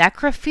 committed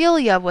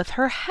necrophilia with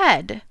her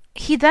head.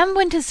 He then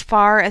went as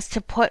far as to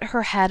put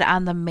her head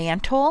on the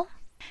mantle,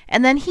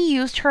 and then he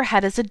used her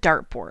head as a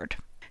dartboard.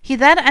 He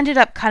then ended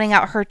up cutting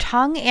out her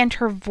tongue and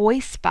her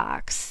voice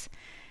box,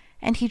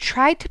 and he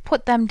tried to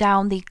put them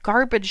down the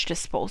garbage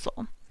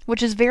disposal,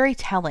 which is very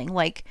telling,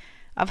 like,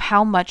 of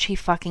how much he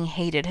fucking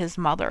hated his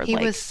mother. He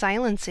was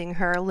silencing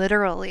her,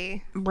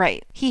 literally.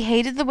 Right. He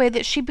hated the way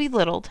that she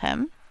belittled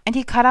him, and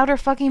he cut out her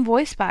fucking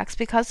voice box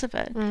because of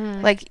it.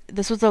 Mm-hmm. Like,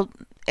 this was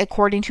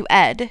according to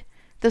Ed,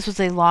 this was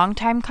a long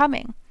time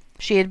coming.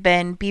 She had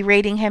been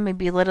berating him and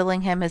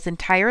belittling him his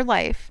entire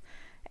life,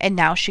 and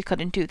now she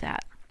couldn't do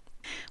that.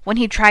 When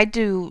he tried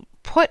to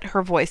put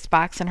her voice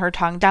box and her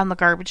tongue down the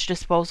garbage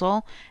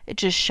disposal, it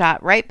just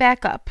shot right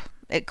back up.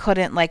 It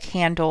couldn't, like,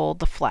 handle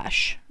the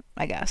flesh,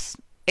 I guess.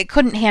 It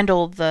couldn't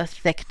handle the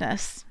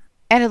thickness.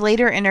 At a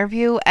later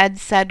interview, Ed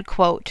said,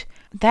 quote,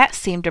 "That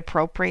seemed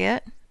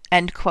appropriate,"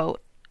 end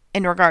quote,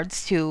 in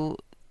regards to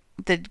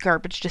the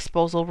garbage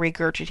disposal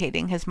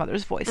regurgitating his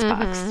mother's voice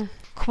box.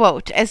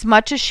 Quote, "As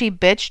much as she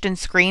bitched and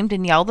screamed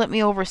and yelled at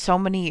me over so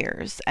many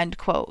years," end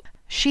quote.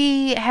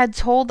 She had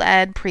told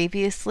Ed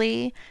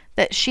previously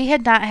that she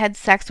had not had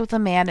sex with a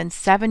man in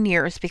 7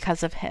 years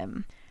because of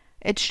him.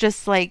 It's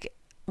just like,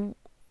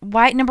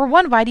 why? Number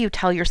one, why do you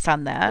tell your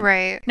son that?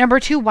 Right. Number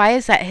two, why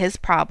is that his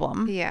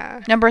problem?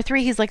 Yeah. Number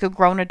three, he's like a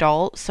grown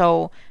adult,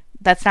 so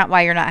that's not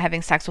why you're not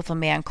having sex with a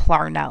man,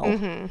 Clarnell.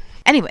 Mm-hmm.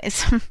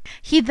 Anyways,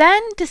 he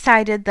then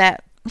decided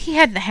that he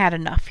hadn't had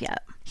enough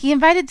yet. He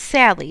invited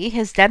Sally,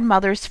 his dead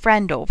mother's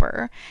friend,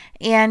 over,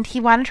 and he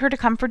wanted her to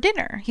come for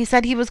dinner. He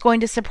said he was going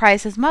to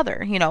surprise his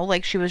mother, you know,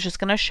 like she was just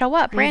going to show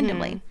up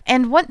randomly.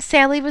 And once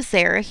Sally was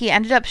there, he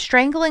ended up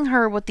strangling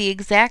her with the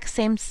exact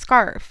same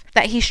scarf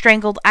that he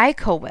strangled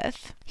Aiko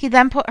with. He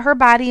then put her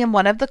body in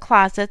one of the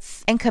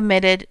closets and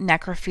committed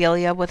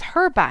necrophilia with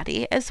her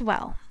body as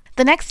well.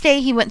 The next day,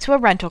 he went to a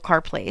rental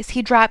car place.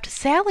 He dropped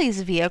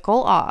Sally's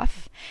vehicle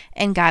off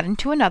and got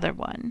into another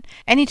one,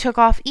 and he took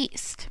off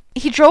east.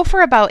 He drove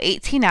for about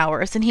 18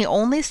 hours, and he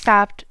only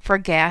stopped for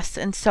gas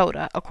and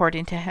soda,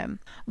 according to him.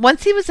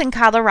 Once he was in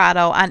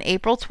Colorado on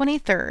April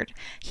 23rd,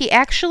 he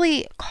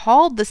actually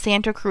called the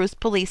Santa Cruz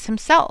police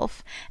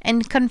himself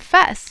and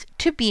confessed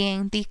to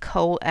being the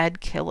co-ed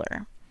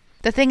killer.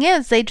 The thing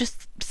is, they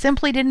just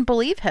simply didn't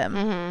believe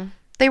him.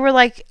 They were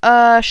like,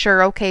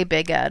 sure, okay,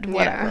 Big Ed,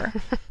 whatever.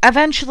 Yeah.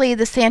 Eventually,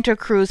 the Santa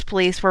Cruz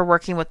police were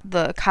working with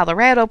the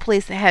Colorado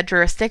police that had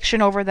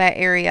jurisdiction over that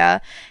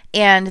area,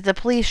 and the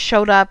police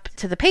showed up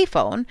to the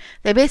payphone.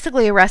 They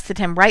basically arrested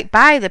him right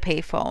by the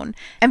payphone,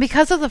 and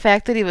because of the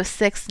fact that he was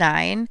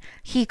 6'9",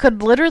 he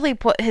could literally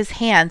put his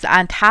hands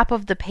on top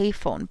of the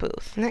payphone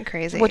booth. Isn't that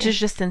crazy? Which is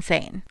just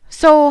insane.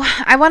 So,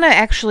 I want to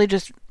actually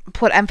just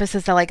put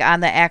emphasis on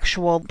the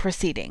actual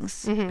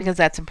proceedings because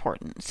that's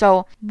important.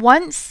 So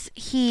once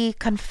he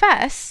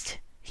confessed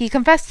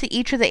to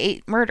each of the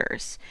 8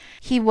 murders.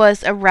 He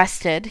was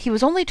arrested. He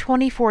was only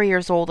 24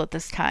 years old at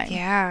this time.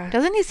 Yeah.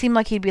 Doesn't he seem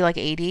like he'd be like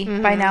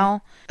 80 by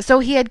now? So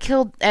he had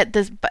killed at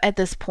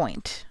this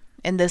point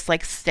in this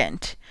like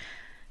stint.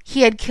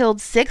 He had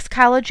killed 6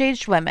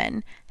 college-aged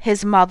women,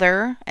 his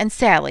mother and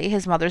Sally,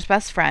 his mother's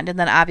best friend, and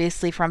then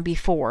obviously from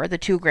before, the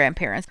 2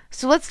 grandparents.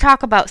 So let's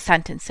talk about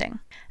sentencing.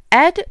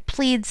 Ed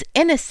pleads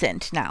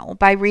innocent now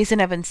by reason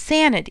of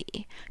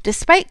insanity,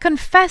 despite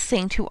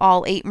confessing to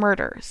all 8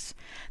 murders.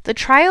 The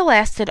trial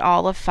lasted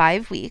all of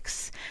 5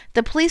 weeks.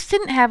 The police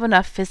didn't have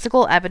enough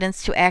physical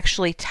evidence to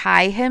actually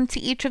tie him to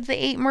each of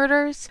the 8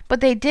 murders,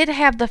 but they did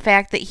have the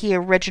fact that he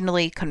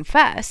originally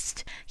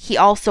confessed. He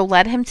also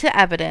led him to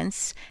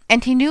evidence,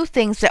 and he knew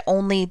things that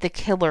only the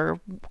killer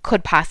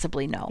could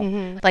possibly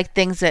know, like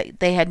things that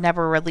they had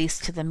never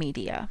released to the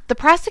media. The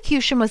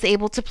prosecution was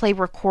able to play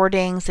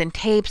recordings and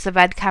tapes of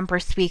Ed Kemper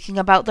speaking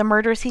about the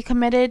murders he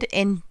committed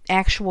in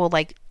actual,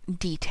 like,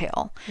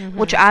 detail,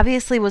 which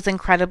obviously was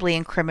incredibly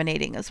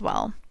incriminating as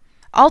well.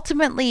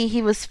 Ultimately,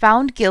 he was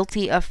found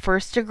guilty of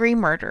first-degree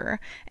murder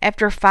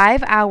after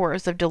 5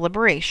 hours of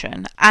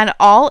deliberation on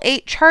all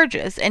 8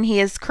 charges, and he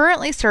is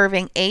currently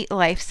serving 8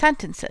 life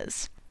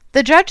sentences.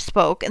 The judge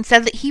spoke and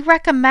said that he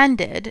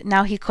recommended,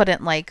 now he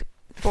couldn't like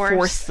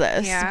force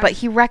this, but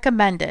he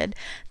recommended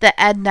that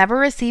Ed never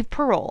receive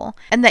parole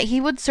and that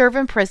he would serve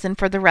in prison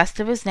for the rest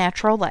of his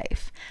natural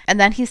life. And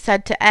then he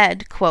said to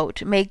Ed,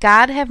 quote, "May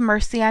God have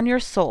mercy on your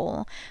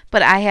soul,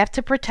 but I have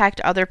to protect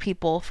other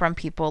people from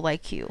people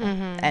like you,"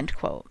 end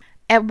quote.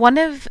 At one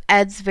of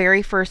Ed's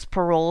very first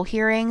parole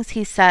hearings,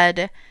 he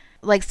said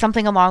like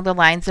something along the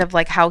lines of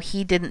like how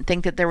he didn't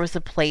think that there was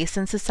a place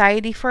in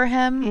society for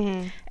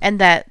him and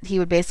that he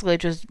would basically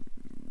just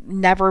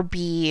never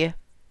be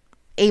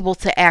able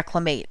to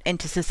acclimate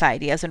into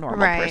society as a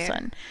normal Right.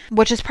 person,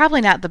 which is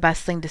probably not the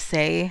best thing to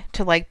say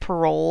to like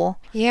parole.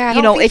 Yeah, I you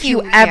don't know, think if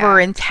you ever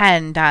yeah.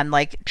 intend on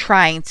like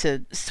trying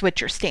to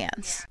switch your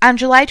stance. On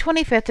July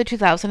 25th of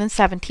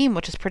 2017,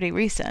 which is pretty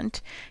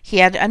recent, he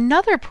had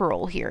another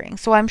parole hearing.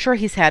 So I'm sure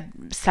he's had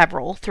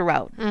several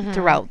throughout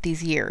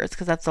these years,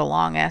 because that's a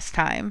long ass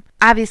time.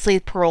 Obviously,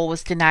 parole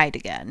was denied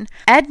again.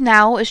 Ed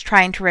now is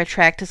trying to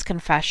retract his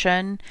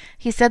confession.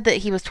 He said that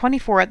he was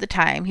 24 at the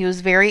time. He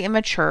was very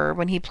immature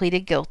when he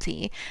pleaded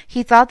guilty.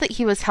 He thought that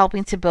he was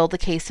helping to build a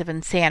case of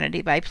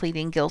insanity by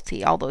pleading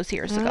guilty all those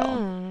years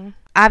ago.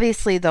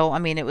 Obviously, though, I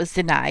mean, it was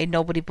denied.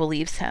 Nobody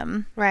believes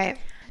him. Right.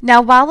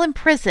 Now, while in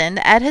prison,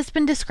 Ed has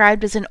been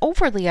described as an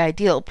overly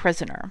ideal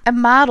prisoner, a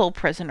model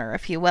prisoner,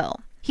 if you will.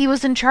 He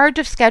was in charge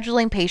of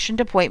scheduling patient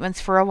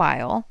appointments for a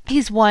while.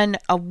 He's won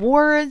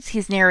awards,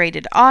 he's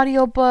narrated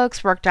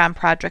audiobooks, worked on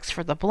projects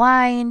for the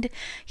blind.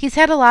 He's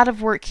had a lot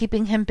of work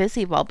keeping him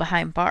busy while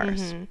behind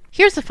bars.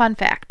 Here's a fun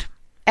fact.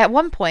 At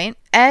one point,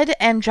 Ed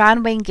and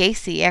John Wayne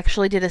Gacy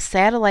actually did a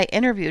satellite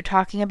interview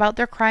talking about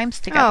their crimes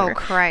together. Oh,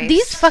 Christ.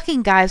 These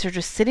fucking guys are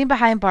just sitting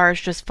behind bars,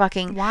 just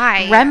fucking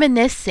Why?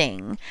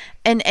 reminiscing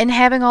and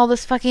having all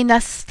this fucking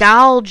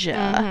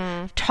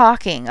nostalgia,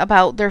 talking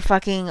about their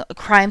fucking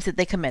crimes that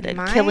they committed,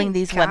 My killing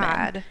these women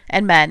God.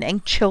 and men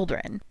and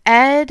children.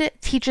 Ed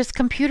teaches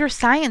computer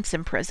science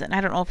in prison.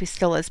 I don't know if he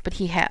still is, but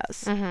he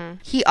has.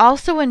 He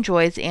also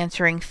enjoys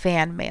answering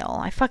fan mail.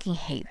 I fucking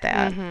hate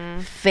that.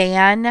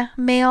 Fan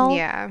mail?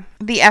 Yeah.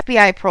 The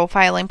FBI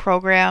profiling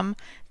program,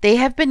 they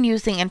have been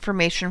using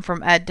information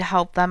from Ed to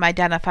help them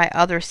identify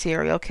other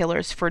serial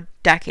killers for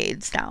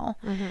decades now,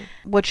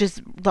 which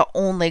is the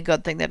only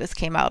good thing that has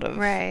came out of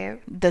Right.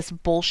 this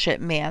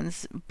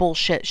man's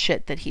bullshit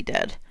shit that he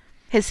did.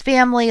 His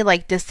family,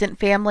 like distant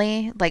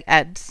family, like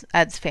Ed's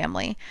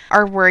family,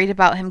 are worried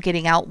about him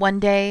getting out one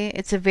day.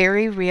 It's a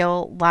very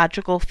real,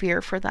 logical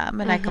fear for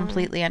them, and I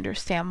completely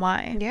understand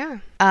why. Yeah.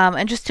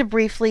 And just to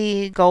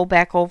briefly go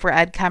back over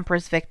Ed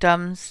Kemper's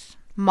victims: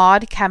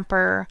 Maud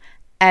Kemper,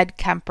 Ed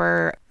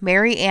Kemper,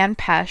 Mary Ann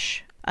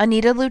Pesh,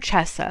 Anita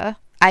Luchessa,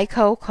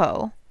 Iko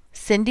Ko,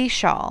 Cindy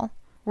Shaw,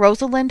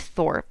 Rosalind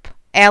Thorpe,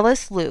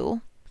 Alice Liu,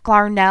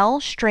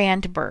 Glarnell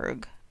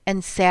Strandberg,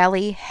 and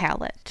Sally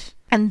Hallett.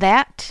 And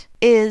that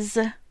is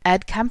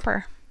Ed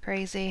Kemper.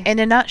 Crazy. In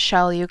a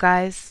nutshell, you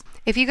guys.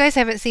 If you guys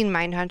haven't seen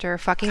Mindhunter,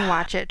 fucking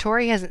watch it.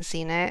 Tori hasn't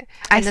seen it.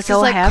 I And this still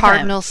is like haven't.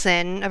 cardinal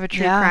sin of a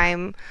true Yeah.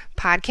 crime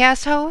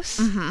podcast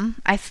host.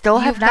 I still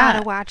have You've got to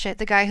not. watch it.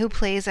 The guy who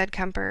plays Ed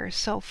Kemper is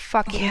so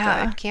fucking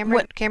Yeah.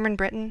 good. Cameron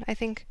Britton, I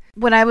think.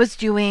 When I was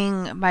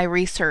doing my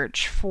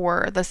research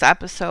for this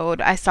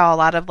episode, I saw a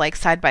lot of like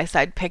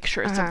side-by-side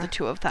pictures of the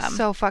two of them.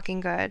 So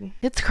fucking good.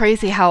 It's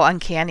crazy how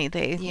uncanny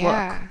they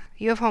Yeah. look.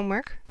 You have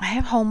homework? I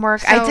have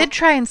homework. So- I did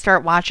try and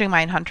start watching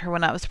Mindhunter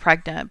when I was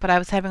pregnant, but I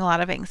was having a lot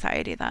of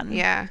anxiety then.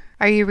 Yeah.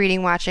 Are you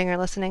reading, watching, or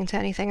listening to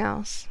anything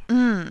else?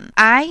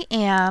 I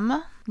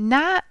am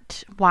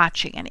not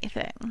watching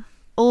anything.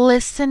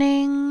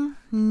 Listening,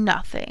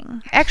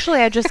 nothing.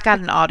 Actually, I just got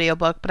an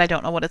audiobook, but I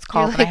don't know what it's You're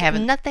called, like, and I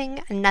haven't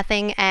nothing, and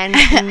nothing.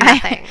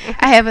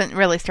 I haven't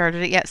really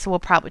started it yet, so we'll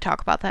probably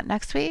talk about that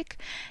next week.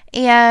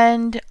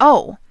 And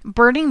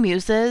Burning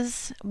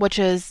Muses, which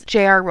is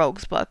J.R.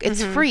 Rogue's book.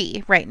 It's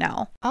free right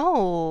now.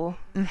 Oh,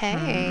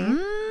 hey.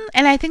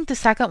 And I think the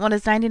second one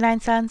is 99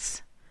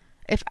 cents.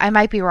 If I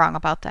might be wrong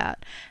about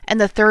that.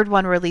 And the third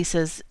one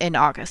releases in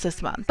August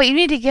this month. But you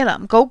need to get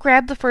them. Go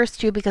grab the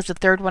first two because the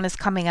third one is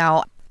coming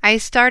out. I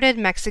started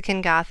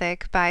Mexican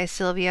Gothic by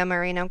Silvia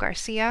Moreno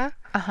Garcia.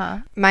 Uh-huh.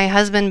 My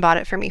husband bought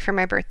it for me for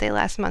my birthday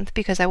last month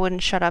because I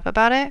wouldn't shut up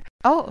about it.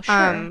 Oh,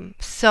 sure.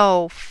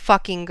 So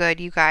fucking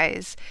good, you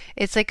guys.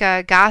 It's like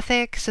a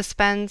gothic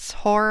suspense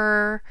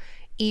horror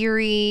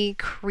eerie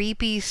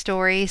creepy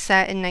story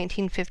set in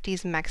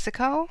 1950s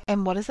Mexico.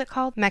 And what is it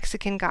called?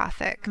 Mexican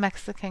Gothic.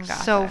 Mexican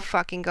Gothic. So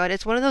fucking good.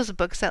 It's one of those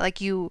books that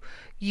like you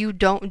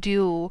don't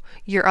do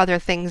your other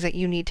things that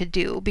you need to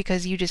do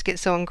because you just get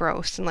so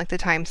engrossed and like the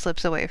time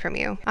slips away from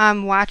you.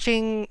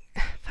 Watching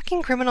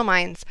fucking Criminal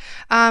Minds.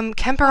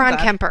 Kemper on God.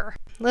 Kemper.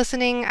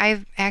 Listening,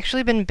 I've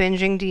actually been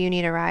binging Do You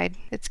Need a Ride?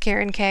 It's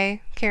Karen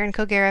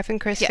Kilgariff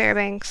and Chris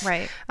Fairbanks.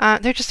 Right.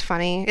 They're just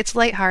funny. It's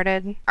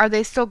lighthearted. Are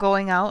they still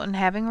going out and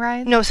having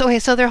rides? No, so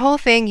their whole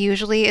thing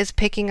usually is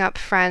picking up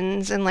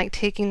friends and like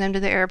taking them to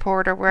the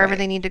airport or wherever Right.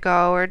 they need to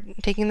go or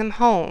taking them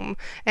home.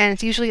 And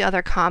it's usually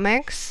other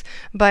comics,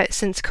 but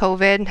since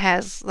COVID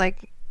has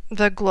like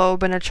the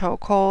globe in a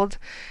chokehold,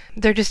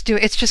 they're just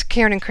it's just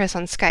Karen and Chris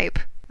on Skype.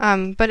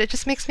 But it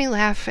just makes me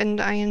laugh and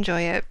I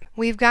enjoy it.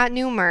 We've got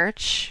new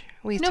merch.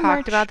 We New talked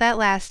merch. about that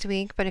last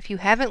week, but if you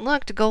haven't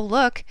looked, go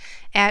look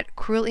at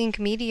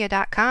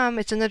cruelinkmedia.com.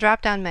 It's in the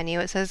drop-down menu.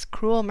 It says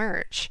cruel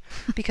merch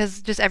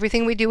because just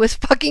everything we do is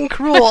fucking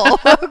cruel,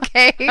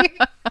 okay?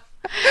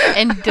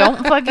 And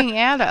don't fucking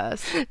add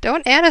us.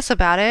 Don't add us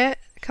about it.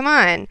 Come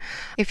on.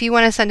 If you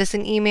want to send us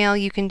an email,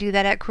 you can do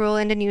that at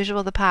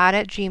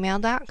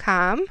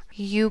cruelandunusualthepod@gmail.com.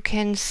 You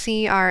can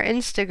see our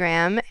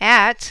Instagram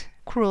at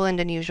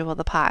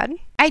cruelandunusualthepod.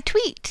 I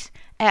tweet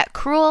at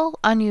Cruel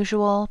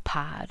Unusual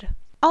Pod.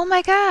 Oh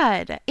my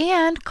God.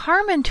 And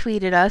Carmen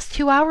tweeted us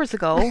 2 hours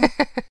ago.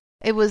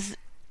 It was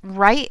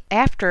right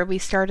after we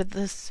started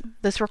this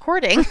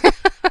recording.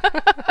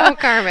 Oh,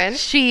 Carmen.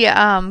 She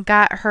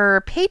got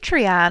her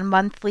Patreon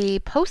monthly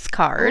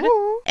postcard.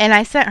 Ooh. And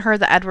I sent her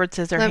the Edward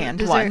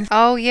Scissorhand one.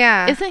 Oh,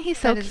 yeah. Isn't he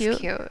so That is cute?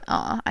 cute.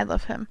 Aw, I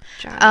love him.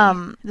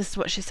 Johnny. This is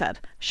what she said.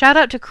 Shout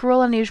out to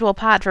Cruel Unusual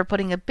Pod for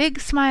putting a big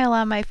smile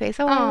on my face.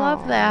 Oh, I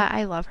love Aw. that.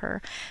 I love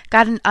her.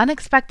 Got an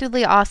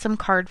unexpectedly awesome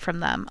card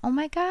from them. Oh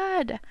my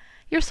God.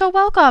 You're so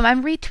welcome.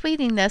 I'm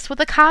retweeting this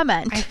with a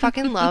comment. I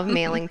fucking love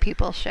mailing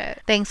people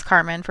shit. Thanks,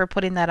 Carmen, for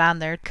putting that on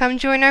there. Come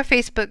join our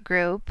Facebook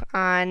group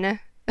on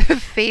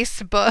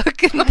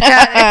Facebook.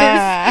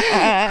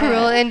 That is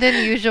Cruel and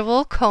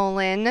Unusual :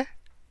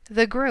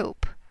 the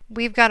group.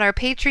 We've got our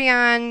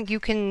Patreon. You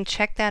can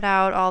check that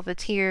out, all the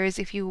tiers,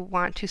 if you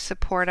want to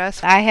support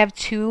us. I have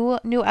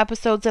 2 new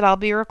episodes that I'll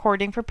be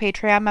recording for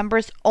Patreon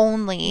members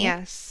only.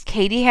 Yes.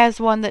 Katie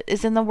has one that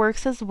is in the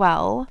works as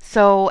well.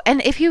 So,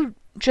 and if you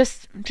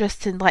just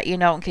to let you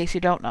know, in case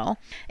you don't know,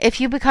 if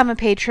you become a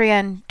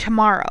Patreon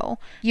tomorrow,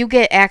 you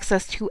get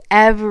access to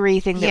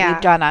everything that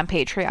we've done on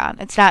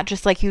Patreon. It's not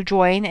just like you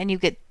join and you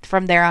get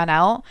from there on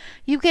out.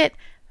 You get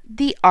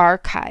the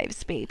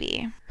archives,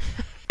 baby.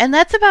 And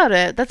that's about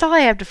it. That's all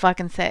I have to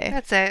fucking say.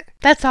 That's it.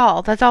 That's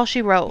all. That's all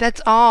she wrote.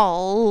 That's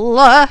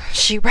all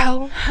she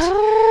wrote.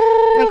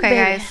 Okay, Baby.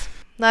 guys.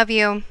 Love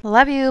you.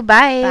 Love you.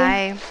 Bye.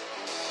 Bye.